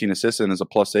 17 assists, and is a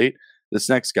 +8. This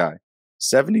next guy,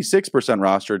 76%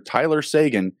 rostered, Tyler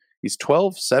Seguin. He's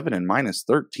 12-7 and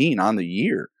 -13 on the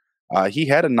year. He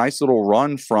had a nice little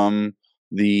run from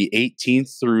the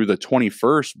 18th through the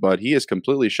 21st, but he is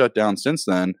completely shut down since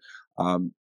then.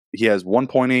 He has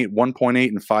 1.8, 1.8,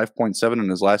 and 5.7 in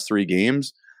his last 3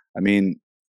 games. I mean,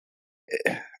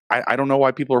 I don't know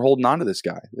why people are holding on to this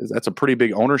guy. That's a pretty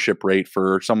big ownership rate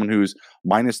for someone who's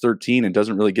 -13 and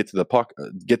doesn't really get the puck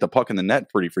in the net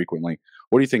pretty frequently.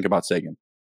 What do you think about Seguin?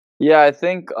 Yeah, I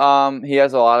think he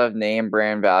has a lot of name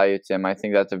brand value to him. I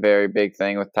think that's a very big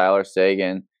thing with Tyler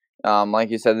Seguin.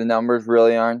 Like you said, the numbers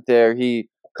really aren't there. He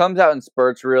comes out in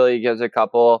spurts, really. He gives a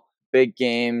couple big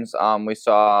games. We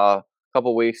saw a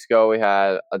couple weeks ago, we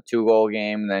had a 2-goal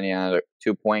game, then he had a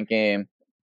 2-point game.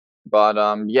 But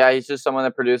he's just someone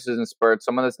that produces in spurts,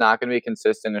 someone that's not going to be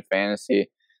consistent in fantasy.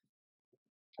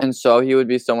 And so he would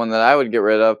be someone that I would get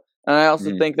rid of. And I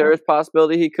also think there is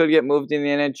possibility he could get moved in the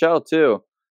NHL too.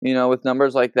 With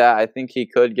numbers like that, I think he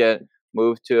could get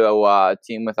moved to a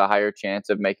team with a higher chance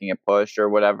of making a push or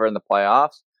whatever in the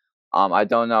playoffs. I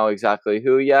don't know exactly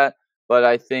who yet, but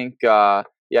I think, yeah,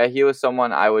 he was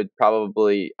someone I would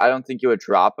probably. I don't think you would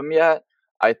drop him yet.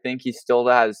 I think he still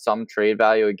has some trade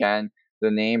value. Again,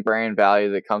 the name brand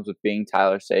value that comes with being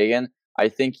Tyler Sagan. I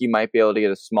think you might be able to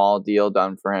get a small deal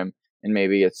done for him and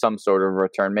maybe get some sort of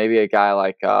return. Maybe a guy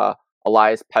like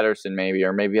Elias Pettersson, maybe,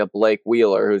 or maybe a Blake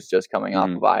Wheeler who's just coming off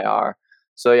of IR.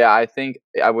 So yeah, I think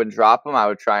I would drop him. I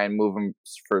would try and move him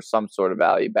for some sort of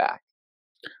value back.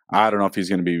 I don't know if he's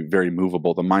going to be very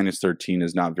movable. The minus 13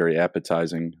 is not very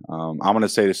appetizing. I'm going to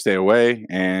say to stay away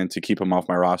and to keep him off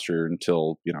my roster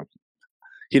until,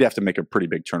 he'd have to make a pretty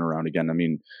big turnaround again. I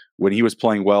mean, when he was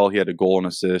playing well, he had a goal and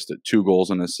assist, 2 goals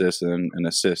and assist, and an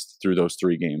assist through those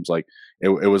 3 games. Like it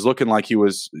was looking like he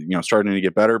was, starting to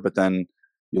get better. But then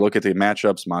you look at the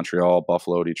matchups: Montreal,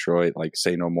 Buffalo, Detroit. Like,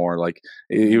 say no more. Like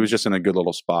he was just in a good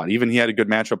little spot. Even he had a good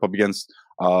matchup up against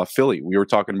Philly. We were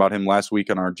talking about him last week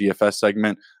on our DFS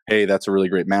segment. Hey, that's a really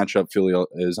great matchup. Philly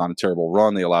is on a terrible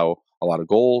run. They allow a lot of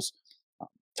goals.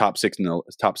 Top six in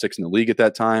the league at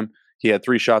that time. He had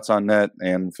 3 shots on net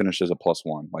and finished as a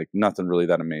 +1. Like nothing really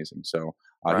that amazing. So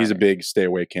he's a big stay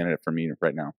away candidate for me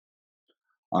right now.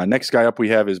 Next guy up we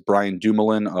have is Brian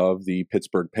Dumoulin of the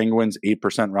Pittsburgh Penguins, 8%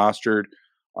 rostered.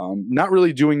 Not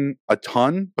really doing a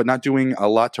ton, but not doing a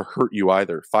lot to hurt you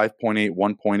either. 5.8,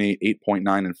 1.8,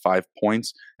 8.9, and 5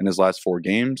 points in his last 4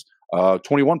 games.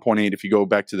 21.8 if you go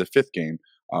back to the 5th game.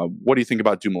 What do you think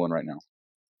about Dumoulin right now?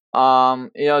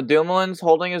 Dumoulin's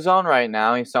holding his own right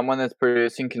now. He's someone that's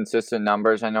producing consistent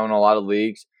numbers. I know in a lot of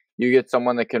leagues, you get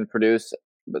someone that can produce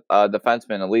a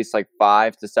defenseman at least like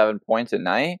 5 to 7 points a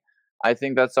night. I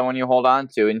think that's someone you hold on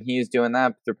to, and he's doing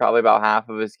that through probably about half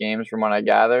of his games from what I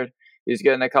gathered. He's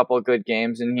getting a couple of good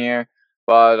games in here,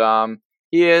 but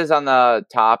he is on the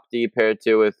top D paired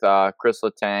too with Chris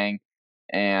Letang,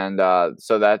 and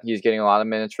so that he's getting a lot of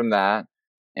minutes from that.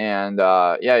 And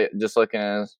yeah, just looking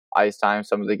at his ice time,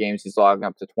 some of the games he's logging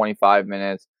up to 25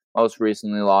 minutes, most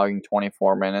recently logging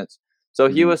 24 minutes. So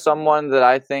he was someone that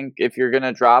I think if you're going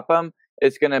to drop him,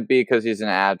 it's going to be because he's an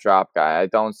ad drop guy. I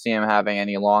don't see him having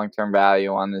any long-term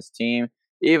value on this team,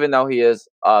 even though he is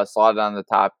slotted on the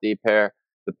top D pair.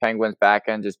 The Penguins back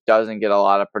end just doesn't get a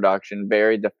lot of production.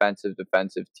 Very defensive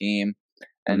team.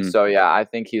 And so, yeah, I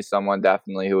think he's someone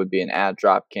definitely who would be an ad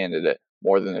drop candidate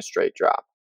more than a straight drop.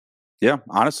 Yeah,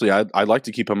 honestly, I'd like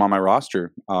to keep him on my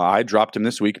roster. I dropped him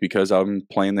this week because I'm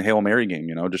playing the Hail Mary game,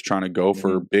 just trying to go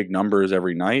for big numbers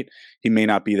every night. He may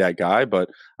not be that guy, but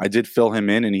I did fill him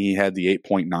in, and he had the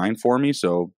 8.9 for me,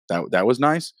 so that was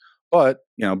nice. But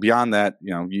beyond that,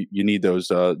 you need those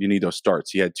starts.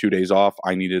 He had 2 days off.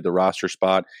 I needed the roster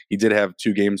spot. He did have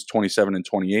 2 games, 27 and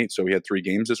 28, so he had 3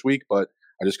 games this week. But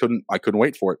I couldn't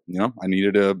wait for it. I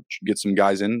needed to get some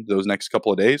guys in those next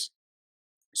couple of days.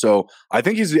 So I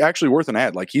think he's actually worth an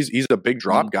ad. Like he's a big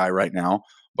drop guy right now,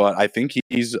 but I think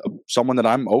he's someone that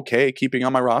I'm okay keeping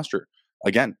on my roster.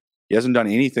 Again, he hasn't done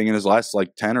anything in his last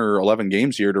 10 or 11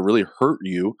 games here to really hurt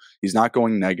you. He's not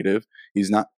going negative. He's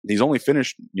only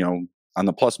finished, on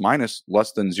the plus minus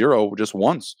less than 0 just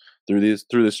once through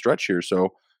this stretch here.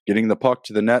 So getting the puck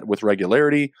to the net with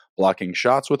regularity, blocking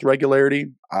shots with regularity,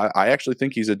 I actually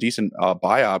think he's a decent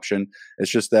buy option.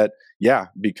 It's just that,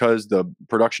 because the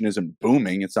production isn't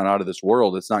booming, it's not out of this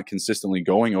world, it's not consistently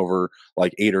going over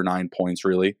 8 or 9 points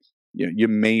really. You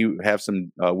may have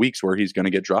some weeks where he's going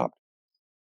to get dropped.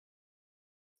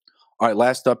 All right,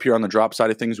 last up here on the drop side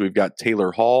of things, we've got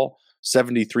Taylor Hall,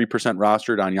 73%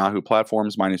 rostered on Yahoo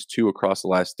platforms, -2 across the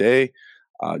last day.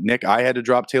 Nick, I had to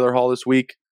drop Taylor Hall this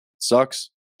week. It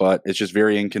sucks, but it's just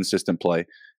very inconsistent play.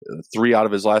 3 out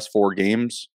of his last 4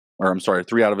 games,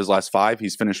 3 out of his last 5,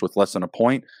 he's finished with less than a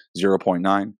point: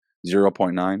 0.9,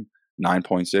 0.9,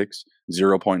 9.6,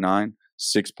 0.9,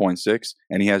 6.6,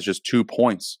 and he has just 2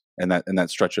 points in that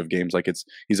stretch of games.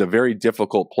 He's a very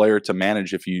difficult player to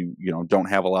manage if you don't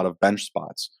have a lot of bench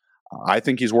spots. I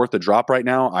think he's worth a drop right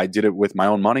now. I did it with my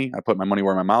own money. I put my money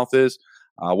where my mouth is.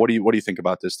 What do you think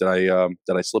about this? Did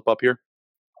I slip up here?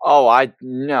 Oh,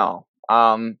 no.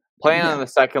 Playing on the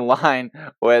second line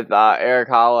with Eric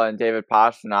Holla and David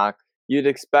Pastrnak, you'd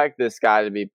expect this guy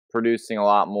to be producing a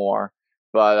lot more,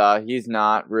 but he's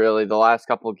not really. The last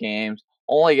couple of games,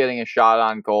 only getting a shot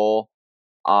on goal.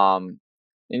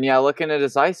 And yeah, looking at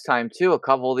his ice time too, a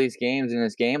couple of these games in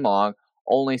his game log,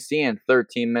 only seeing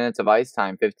 13 minutes of ice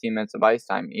time, 15 minutes of ice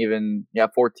time, even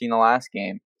 14 the last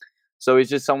game. So he's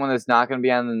just someone that's not going to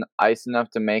be on the ice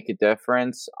enough to make a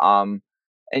difference. And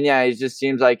yeah, he just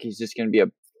seems like he's just going to be a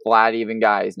flat even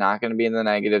guy. He's not going to be in the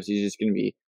negatives. He's just going to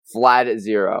be flat at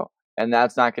 0. And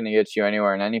that's not going to get you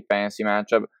anywhere in any fantasy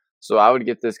matchup. So I would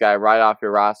get this guy right off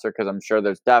your roster because I'm sure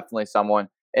there's definitely someone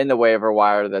in the waiver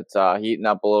wire that's heating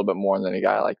up a little bit more than a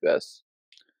guy like this.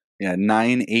 Yeah,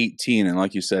 918, and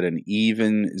like you said, an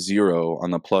even 0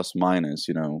 on the plus minus.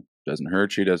 Doesn't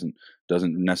hurt you, doesn't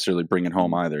necessarily bring it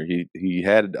home either. He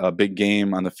had a big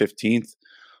game on the 15th,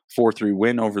 4-3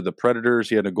 win over the Predators.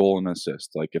 He had a goal and an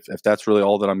assist. Like if that's really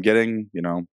all that I'm getting,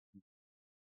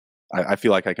 I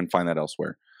feel like I can find that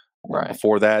elsewhere. Right.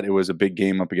 Before that, it was a big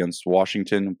game up against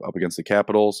Washington, up against the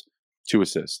Capitals, 2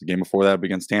 assists. The game before that, up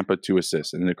against Tampa, 2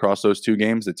 assists. And across those 2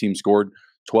 games, the team scored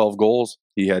 12 goals.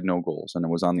 He had no goals, and it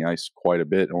was on the ice quite a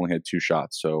bit. Only had 2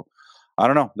 shots. So I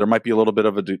don't know. There might be a little bit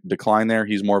of a decline there.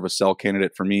 He's more of a sell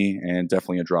candidate for me, and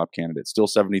definitely a drop candidate. Still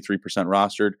 73%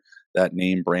 rostered. That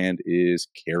name brand is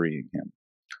carrying him.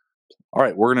 All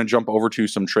right, we're going to jump over to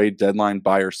some trade deadline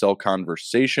buy or sell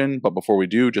conversation. But before we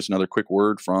do, just another quick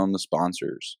word from the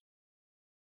sponsors.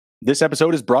 This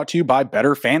episode is brought to you by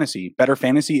Better Fantasy. Better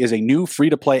Fantasy is a new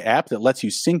free-to-play app that lets you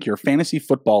sync your fantasy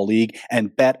football league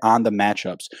and bet on the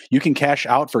matchups. You can cash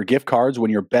out for gift cards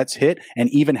when your bets hit and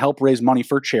even help raise money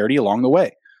for charity along the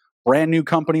way. Brand new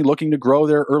company looking to grow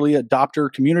their early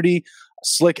adopter community.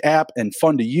 Slick app and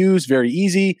fun to use, very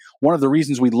easy. One of the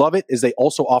reasons we love it is they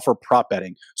also offer prop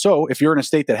betting. So if you're in a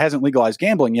state that hasn't legalized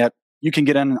gambling yet, you can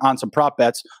get in on some prop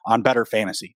bets on Better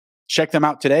Fantasy. Check them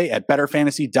out today at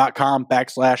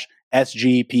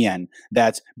betterfantasy.com/SGPN.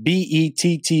 That's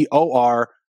BETTOR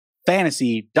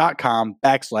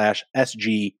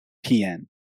fantasy.com/SGPN.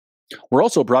 We're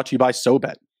also brought to you by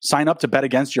SoBet. Sign up to bet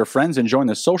against your friends and join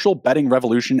the social betting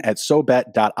revolution at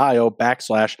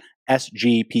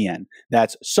SoBet.io/SGPN.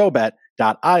 That's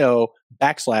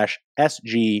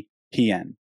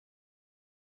SoBet.io/SGPN.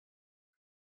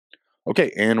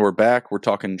 Okay, and we're back. We're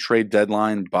talking trade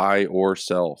deadline, buy or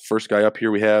sell. First guy up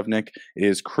here we have, Nick,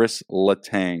 is Chris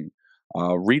Letang.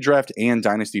 Redraft and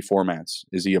dynasty formats.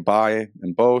 Is he a buy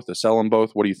in both, a sell in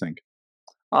both? What do you think?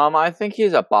 I think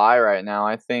he's a buy right now.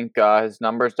 I think his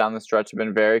numbers down the stretch have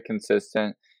been very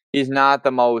consistent. He's not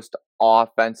the most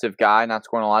offensive guy, not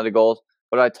scoring a lot of goals,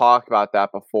 but I talked about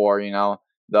that before. The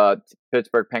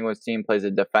Pittsburgh Penguins team plays a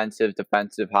defensive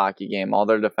hockey game. All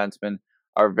their defensemen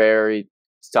are very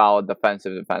solid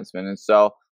defensive defensemen. And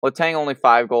so Letang only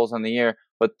 5 goals on the year,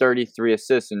 but 33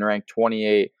 assists and ranked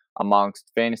 28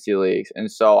 amongst fantasy leagues.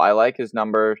 And so I like his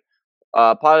numbers.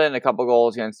 Potted in a couple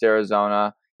goals against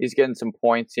Arizona. He's getting some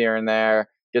points here and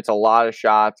there, gets a lot of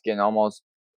shots, getting almost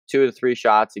 2 to 3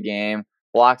 shots a game,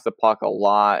 blocks the puck a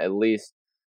lot, at least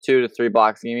 2 to 3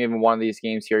 blocks a game. Even one of these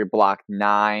games here, he blocked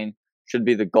 9. Should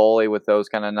be the goalie with those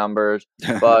kind of numbers.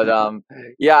 But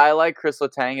yeah, I like Chris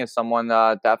Letang as someone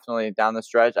definitely down the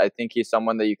stretch. I think he's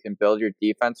someone that you can build your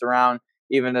defense around.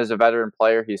 Even as a veteran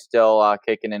player, he's still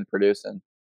kicking and producing.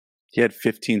 He had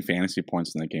 15 fantasy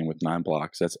points in that game with 9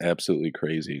 blocks. That's absolutely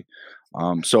crazy.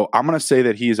 So I'm going to say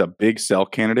that he is a big sell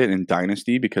candidate in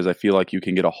Dynasty because I feel like you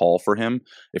can get a haul for him.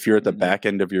 If you're at the back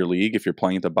end of your league, if you're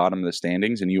playing at the bottom of the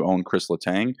standings and you own Chris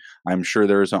Letang, I'm sure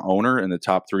there is an owner in the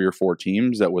top 3 or 4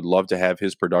 teams that would love to have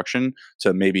his production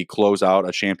to maybe close out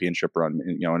a championship run.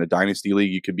 In a Dynasty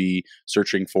league, you could be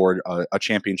searching for a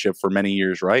championship for many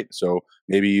years, right? So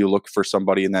maybe you look for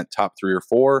somebody in that top 3 or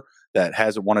 4 that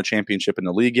hasn't won a championship in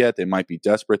the league yet. They might be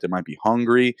desperate. They might be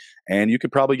hungry. And you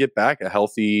could probably get back a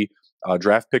healthy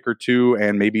draft pick or 2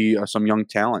 and maybe some young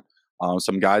talent.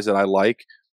 Some guys that I like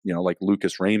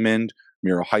Lucas Raymond,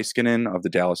 Miro Heiskanen of the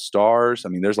Dallas Stars. I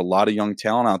mean, there's a lot of young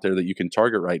talent out there that you can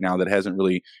target right now that hasn't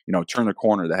really, turned the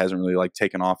corner, that hasn't really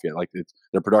taken off yet.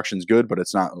 Their production's good, but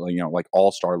it's not,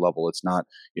 all-star level. It's not,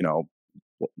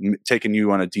 taking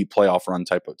you on a deep playoff run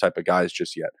type of guys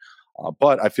just yet.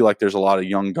 But I feel like there's a lot of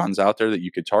young guns out there that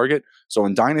you could target. So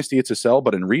in Dynasty, it's a sell,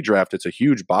 but in Redraft, it's a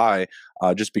huge buy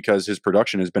just because his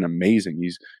production has been amazing.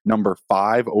 He's number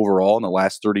 5 overall in the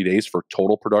last 30 days for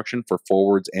total production for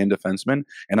forwards and defensemen.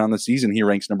 And on the season, he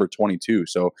ranks number 22.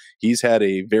 So he's had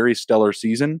a very stellar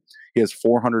season. He has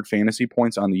 400 fantasy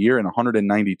points on the year, and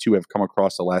 192 have come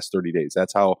across the last 30 days.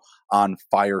 That's how on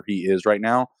fire he is right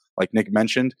now. Like Nick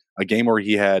mentioned, a game where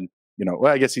he had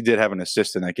I guess he did have an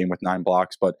assist in that game with 9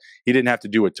 blocks, but he didn't have to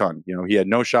do a ton. He had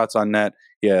no shots on net.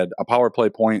 He had a power play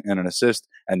point and an assist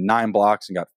and 9 blocks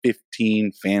and got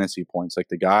 15 fantasy points.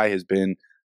 The guy has been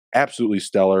absolutely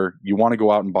stellar. You want to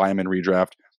go out and buy him in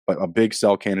Redraft, but a big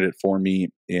sell candidate for me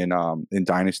in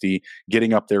Dynasty.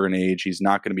 Getting up there in age, he's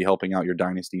not going to be helping out your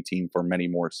Dynasty team for many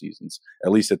more seasons,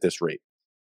 at least at this rate.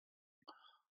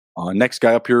 Next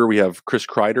guy up here, we have Chris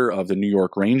Kreider of the New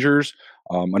York Rangers.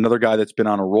 Another guy that's been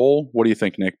on a roll. What do you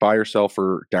think, Nick? Buy or sell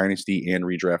for Dynasty and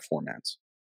Redraft formats?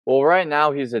 Well, right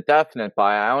now he's a definite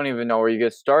buy. I don't even know where you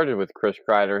get started with Chris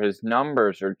Kreider. His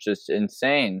numbers are just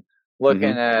insane.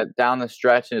 Looking at down the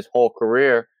stretch in his whole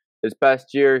career, His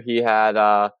best year, he had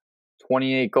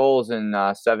 28 goals in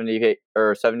 78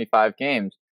 or 75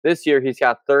 games. This year, he's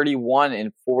got 31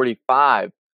 in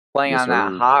 45. Playing Yes, on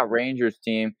that sir. hot Rangers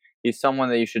team, he's someone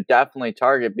that you should definitely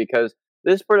target because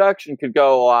this production could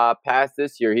go past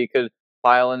this year. He could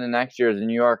pile in the next year as the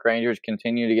New York Rangers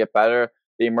continue to get better.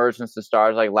 The emergence of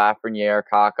stars like Lafreniere,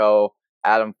 Kakko,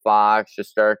 Adam Fox,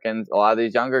 Shesterkin, a lot of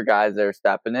these younger guys that are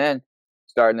stepping in,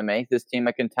 starting to make this team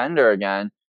a contender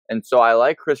again. And so I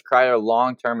like Chris Kreider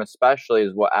long term, especially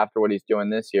after what he's doing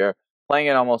this year, playing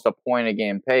at almost a point a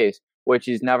game pace, which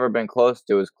he's never been close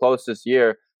to. His closest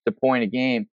year to point a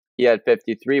game, he had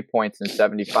 53 points in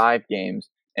 75 games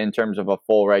in terms of a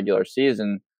full regular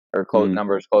season, or close Mm.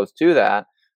 numbers close to that.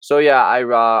 So yeah, I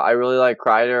really like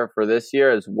Kreider for this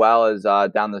year as well as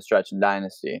down the stretch in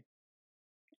Dynasty.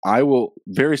 I will,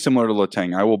 very similar to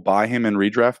Letang. I will buy him in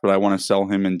redraft, but I want to sell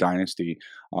him in dynasty.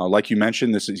 Like you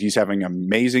mentioned, he's having an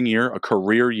amazing year, a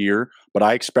career year, but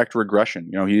I expect regression.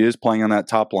 He is playing on that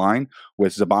top line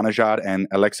with Zibanejad and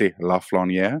Alexis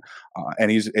Lafreniere, and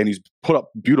he's put up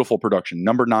beautiful production.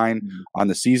 Number 9 on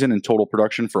the season in total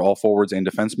production for all forwards and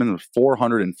defensemen with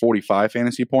 445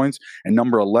 fantasy points, and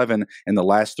number 11 in the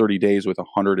last 30 days with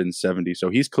 170. So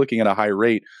he's clicking at a high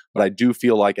rate, but I do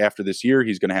feel like after this year,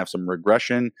 he's going to have some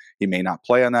regression. He may not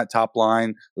play on that top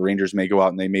line. The Rangers may go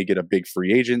out and they may get a big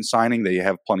free agent signing. They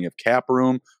have plenty of cap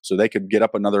room, so they could get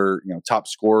up another top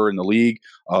scorer in the league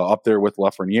up there with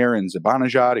Lafreniere and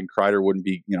Zibanejad, and Kreider wouldn't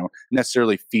be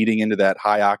necessarily feeding into that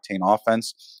high octane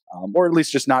offense, or at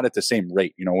least just not at the same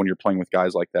rate. When you're playing with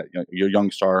guys like that, your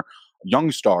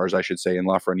young stars, I should say, in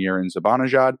Lafreniere and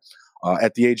Zibanejad.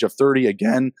 At the age of 30,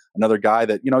 again, another guy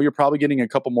that you're probably getting a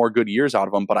couple more good years out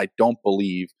of him, but I don't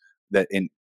believe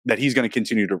that he's going to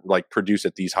continue to produce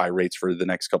at these high rates for the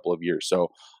next couple of years. So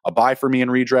a buy for me in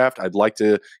redraft. I'd like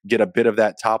to get a bit of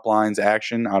that top lines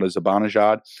action out of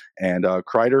Zibanejad and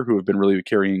Kreider, who have been really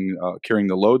carrying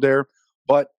the load there.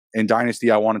 But in Dynasty,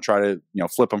 I want to try to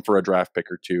flip him for a draft pick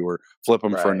or two, or flip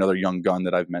him for another young gun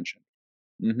that I've mentioned.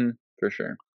 For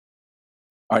sure.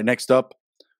 All right, next up,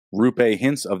 Roope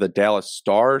Hintz of the Dallas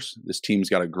Stars. This team's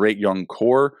got a great young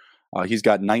core. He's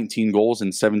got 19 goals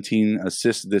and 17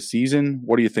 assists this season.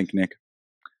 What do you think, Nick?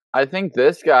 I think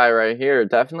this guy right here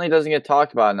definitely doesn't get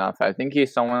talked about enough. I think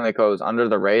he's someone that goes under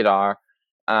the radar.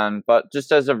 But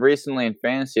just as of recently in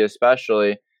fantasy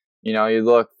especially, you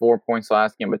look 4 points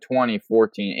last game, but 20,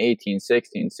 14, 18,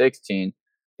 16, 16,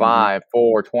 5,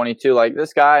 4, 22. Like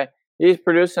this guy, he's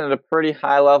producing at a pretty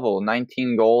high level,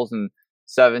 19 goals and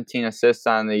 17 assists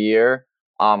on the year,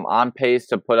 on pace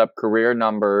to put up career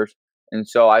numbers. And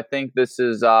so I think this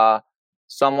is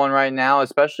someone right now,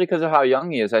 especially because of how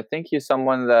young he is. I think he's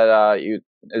someone that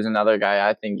is another guy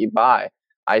I think you buy.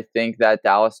 I think that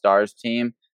Dallas Stars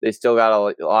team, they still got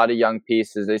a lot of young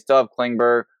pieces. They still have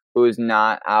Klingberg, who is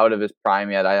not out of his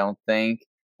prime yet, I don't think.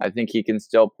 I think he can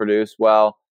still produce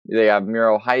well. They have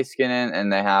Miro Heiskanen,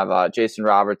 and they have Jason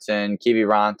Robertson, Kivi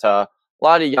Ranta, a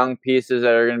lot of young pieces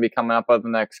that are going to be coming up over the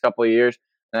next couple of years.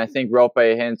 And I think Roope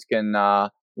Hintz can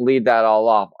lead that all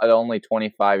off at only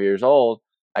 25 years old.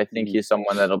 I think he's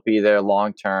someone that'll be there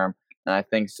long term, and I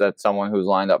think that's someone who's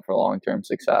lined up for long term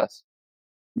success.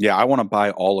 Yeah, I want to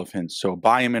buy all of him. So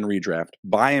buy him in redraft,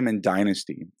 buy him in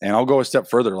dynasty. And I'll go a step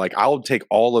further. I'll take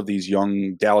all of these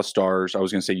young Dallas Stars. I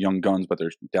was going to say young guns, but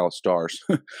there's Dallas Stars.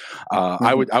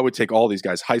 I would take all these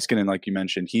guys. Heiskanen, like you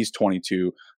mentioned, he's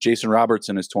 22. Jason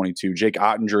Robertson is 22. Jake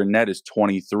Ottinger and Ned is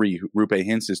 23. Roope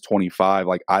Hintz is 25.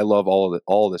 I love all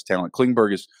of this talent.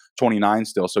 Klingberg is 29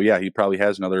 still. So yeah, he probably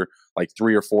has another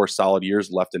 3 or 4 solid years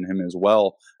left in him as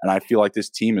well. And I feel like this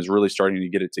team is really starting to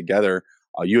get it together.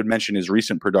 You had mentioned his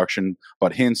recent production,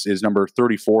 but Hintz is number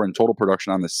 34 in total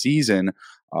production on the season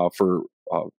for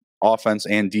offense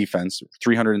and defense,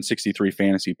 363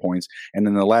 fantasy points. And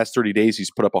in the last 30 days, he's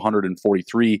put up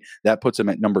 143. That puts him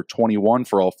at number 21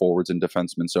 for all forwards and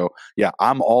defensemen. So, yeah,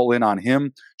 I'm all in on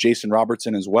him. Jason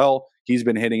Robertson as well. He's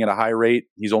been hitting at a high rate.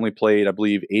 He's only played, I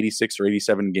believe, 86 or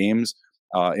 87 games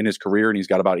in his career, and he's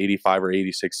got about 85 or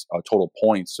 86 total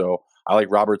points. So I like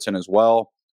Robertson as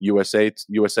well.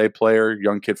 USA player,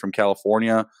 young kid from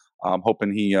California. I'm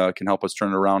hoping he can help us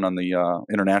turn it around on the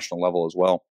international level as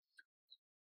well.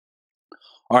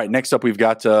 All right, next up we've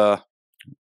got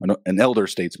an elder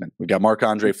statesman. We've got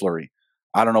Marc-Andre Fleury.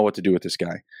 I don't know what to do with this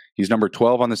guy. He's number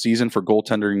 12 on the season for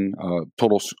goaltending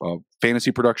total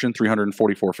fantasy production,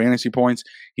 344 fantasy points.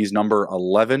 He's number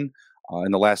 11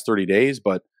 in the last 30 days,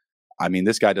 but I mean,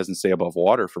 this guy doesn't stay above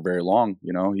water for very long.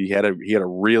 He had a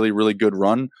really, really good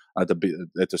run at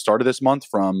the start of this month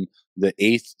from the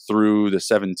 8th through the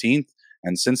 17th.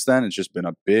 And since then, it's just been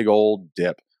a big old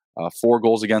dip. 4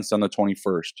 goals against on the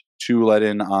 21st, 2 let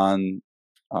in on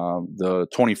the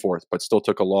 24th, but still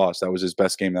took a loss. That was his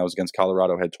best game. That was against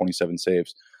Colorado, had 27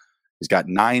 saves. He's got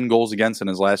 9 goals against in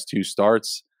his last 2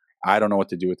 starts. I don't know what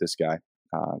to do with this guy.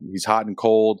 He's hot and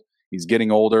cold. He's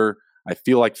getting older. I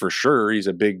feel like for sure he's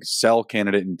a big sell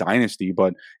candidate in Dynasty,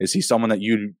 but is he someone that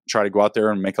you'd try to go out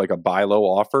there and make like a buy low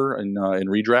offer in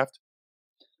redraft?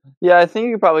 Yeah, I think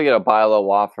you could probably get a buy low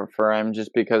offer for him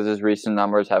just because his recent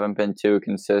numbers haven't been too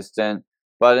consistent.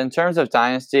 But in terms of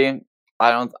Dynasty,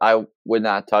 I would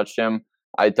not touch him.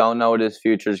 I don't know what his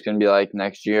future is going to be like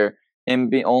next year.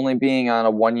 Only being on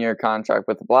a 1-year contract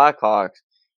with the Blackhawks,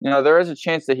 there is a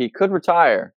chance that he could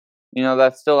retire.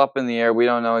 That's still up in the air. We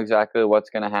don't know exactly what's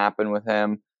going to happen with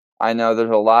him. I know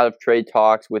there's a lot of trade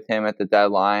talks with him at the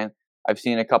deadline. I've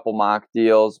seen a couple mock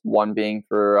deals, one being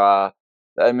for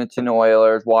the Edmonton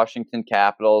Oilers, Washington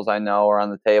Capitals, I know, are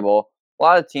on the table. A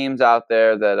lot of teams out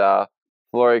there that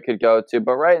Fleury could go to.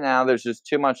 But right now, there's just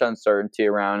too much uncertainty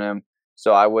around him.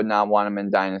 So I would not want him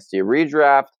in Dynasty.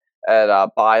 Redraft at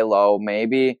buy low,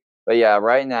 maybe. But yeah,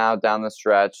 right now, down the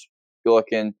stretch, you're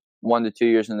looking 1 to 2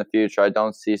 years in the future, I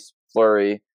don't see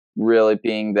Fleury really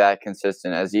being that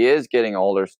consistent as he is getting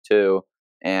older too.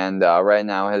 And right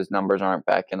now, his numbers aren't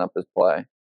backing up his play.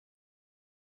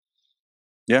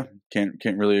 Yeah,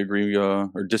 can't really agree or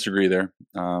disagree there.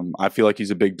 I feel like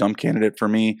he's a big dump candidate for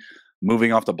me.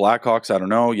 Moving off the Blackhawks, I don't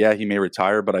know. Yeah, he may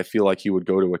retire, but I feel like he would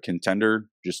go to a contender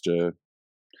just to.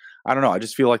 I don't know. I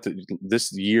just feel like this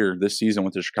season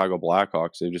with the Chicago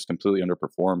Blackhawks, they've just completely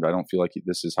underperformed. I don't feel like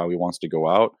this is how he wants to go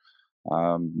out.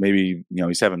 Maybe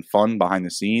he's having fun behind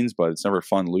the scenes, but it's never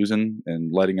fun losing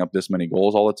and letting up this many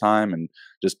goals all the time and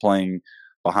just playing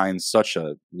behind such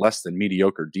a less than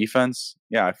mediocre defense.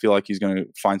 Yeah, I feel like he's going to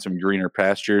find some greener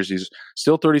pastures. He's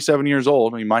still 37 years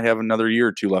old. He might have another year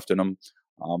or 2 left in him,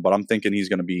 but I'm thinking he's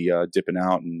going to be dipping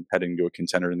out and heading to a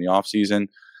contender in the offseason.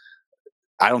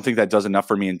 I don't think that does enough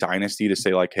for me in Dynasty to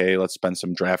say like, hey, let's spend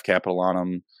some draft capital on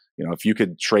him. If you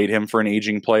could trade him for an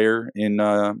aging player in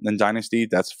Dynasty,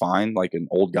 that's fine. Like an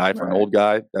old guy for an old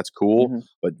guy, that's cool. Mm-hmm.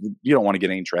 But you don't want to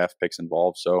get any draft picks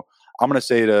involved. So I'm going to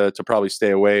say to probably stay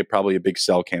away. Probably a big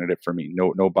sell candidate for me.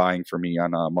 No buying for me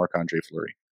on Marc-Andre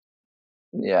Fleury.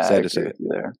 Yeah, sad to say it.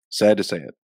 There. Sad to say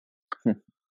it.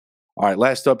 All right,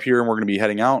 last up here, and we're going to be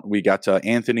heading out. We got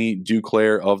Anthony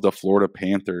Duclair of the Florida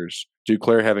Panthers.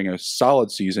 Duclair having a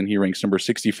solid season. He ranks number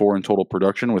 64 in total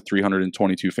production with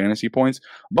 322 fantasy points.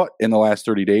 But in the last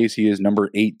 30 days, he is number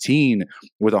 18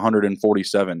 with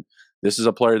 147. This is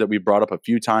a player that we brought up a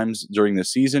few times during the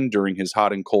season, during his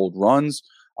hot and cold runs.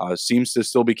 Seems to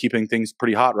still be keeping things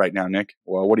pretty hot right now, Nick.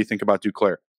 Well, what do you think about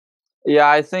Duclair? Yeah,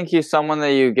 I think he's someone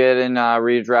that you get in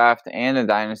redraft and a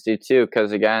dynasty too,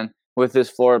 because again, with this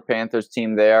Florida Panthers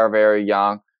team, they are very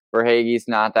young. Verhaeghe's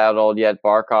not that old yet.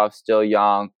 Barkov's still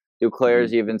young.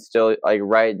 Duclair's even still like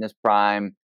right in his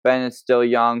prime. Bennett's still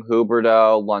young.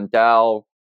 Huberdeau, Lundell,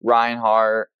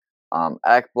 Reinhart,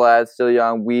 Ekblad's still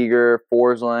young. Weegar,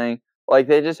 Forsling. Like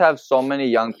they just have so many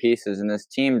young pieces, and this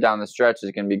team down the stretch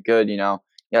is going to be good. You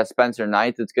got Spencer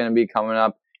Knight that's going to be coming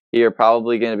up here,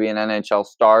 probably going to be an NHL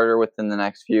starter within the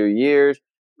next few years.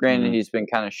 Granted, he's been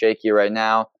kind of shaky right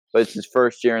now, but it's his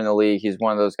first year in the league. He's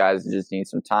one of those guys that just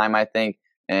needs some time, I think,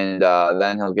 and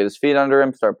then he'll get his feet under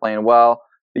him, start playing well.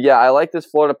 But yeah, I like this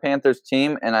Florida Panthers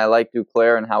team, and I like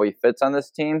Duclair and how he fits on this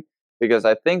team because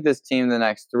I think this team the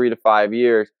next 3 to 5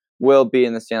 years will be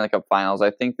in the Stanley Cup Finals.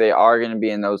 I think they are going to be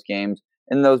in those games,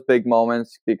 in those big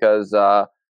moments, because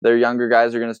their younger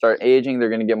guys are going to start aging. They're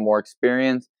going to get more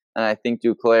experience, and I think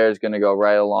Duclair is going to go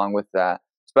right along with that.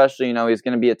 Especially, he's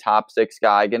going to be a top 6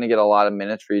 guy, going to get a lot of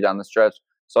minutes for you down the stretch.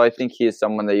 So I think he is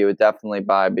someone that you would definitely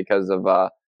buy because of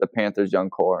the Panthers' young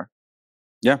core.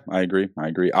 Yeah, I agree.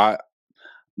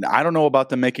 I don't know about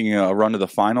them making a run to the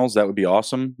finals. That would be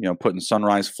awesome. Putting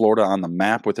Sunrise, Florida on the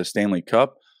map with a Stanley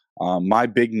Cup. My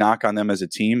big knock on them as a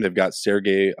team, they've got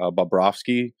Sergei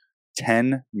Bobrovsky,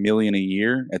 $10 million a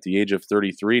year at the age of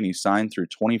 33, and he signed through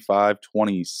 25-26.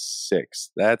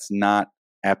 That's not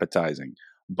appetizing.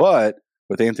 But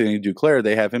with Anthony Duclair,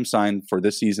 they have him signed for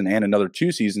this season and another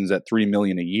 2 seasons at $3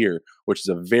 million a year, which is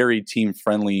a very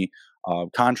team-friendly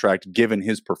contract given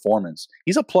his performance.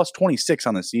 He's a plus 26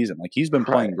 on the season. Like he's been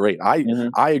playing great.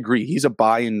 I agree. He's a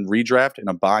buy in redraft and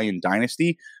a buy in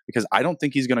dynasty because I don't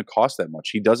think he's going to cost that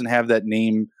much. He doesn't have that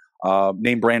name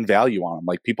brand value on him.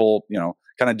 Like people,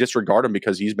 kind of disregard him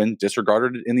because he's been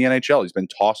disregarded in the NHL. He's been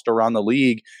tossed around the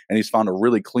league and he's found a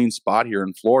really clean spot here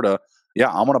in Florida. Yeah,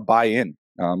 I'm going to buy in.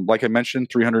 Like I mentioned,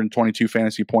 322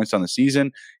 fantasy points on the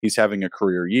season. He's having a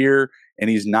career year, and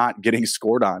he's not getting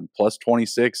scored on. Plus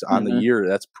 26 on the year.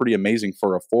 That's pretty amazing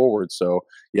for a forward. So,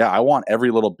 yeah, I want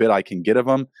every little bit I can get of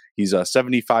him. He's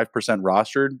 75%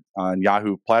 rostered on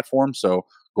Yahoo platform. So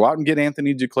go out and get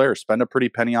Anthony Duclair. Spend a pretty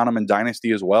penny on him in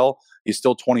Dynasty as well. He's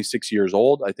still 26 years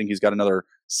old. I think he's got another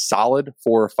solid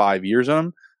 4 or 5 years in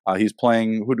him. He's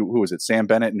playing, who was it? Sam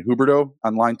Bennett and Huberto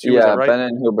on line 2, is that right? Bennett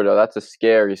and Huberto. That's a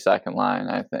scary second line,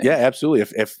 I think. Yeah, absolutely.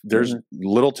 If there's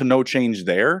little to no change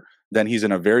there, then he's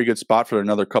in a very good spot for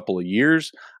another couple of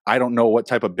years. I don't know what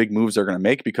type of big moves they're going to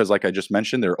make because, like I just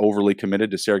mentioned, they're overly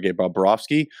committed to Sergei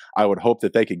Bobrovsky. I would hope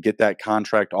that they could get that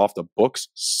contract off the books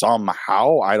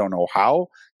somehow. I don't know how.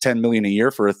 $10 million a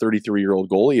year for a 33-year-old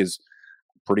goalie is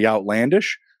pretty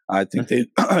outlandish. I think they'd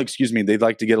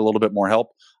like to get a little bit more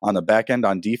help on the back end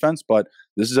on defense, but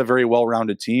this is a very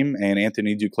well-rounded team, and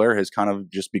Anthony Duclair has kind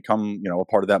of just become, a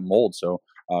part of that mold. So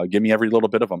give me every little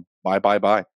bit of them. Bye.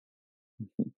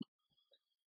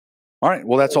 All right.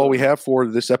 Well, that's all we have for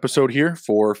this episode here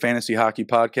for Fantasy Hockey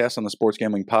Podcast on the Sports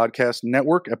Gambling Podcast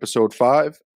Network, episode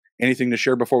 5. Anything to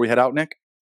share before we head out, Nick?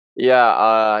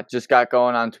 Yeah, just got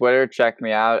going on Twitter. Check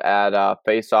me out at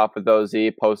Face Off with OZ,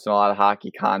 posting a lot of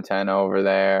hockey content over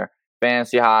there.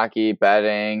 Fantasy hockey,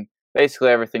 betting, basically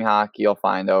everything hockey you'll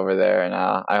find over there. And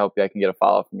I hope I can get a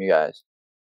follow from you guys.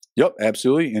 Yep,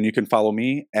 absolutely. And you can follow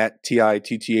me at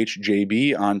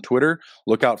TITTHJB on Twitter.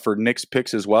 Look out for Nick's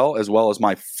picks as well as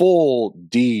my full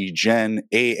D-Gen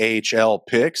AHL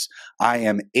picks. I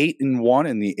am 8-1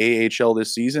 in the AHL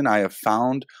this season. I have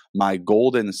found my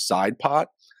golden side pot.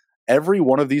 Every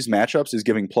one of these matchups is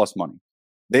giving plus money.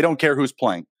 They don't care who's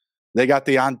playing. They got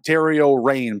the Ontario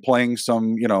Reign playing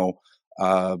some,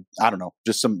 I don't know,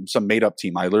 just some made up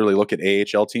team. I literally look at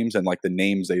AHL teams and like the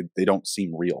names, they don't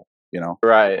seem real,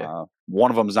 Right.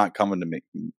 One of them is not coming to me.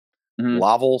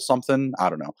 Laval something. I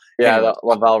don't know. Yeah. Anyway, the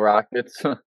Laval Rockets.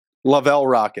 Laval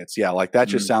Rockets. Yeah. Like that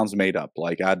just sounds made up.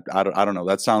 Like, I don't know.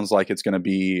 That sounds like it's going to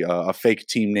be a fake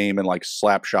team name in like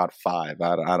Slapshot 5.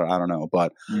 I don't know.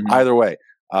 But either way,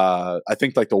 I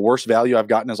think like the worst value I've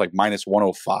gotten is like minus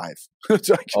 105. It's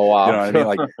like, oh, wow. You know what I mean?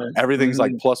 Like everything's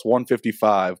like plus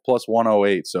 155, plus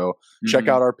 108. So check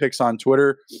out our picks on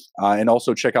Twitter and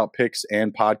also check out picks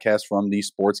and podcasts from the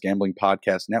Sports Gambling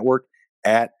Podcast Network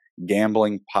at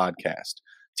Gambling Podcast.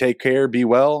 Take care, be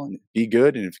well, be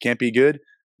good. And if you can't be good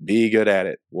at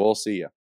it. We'll see you.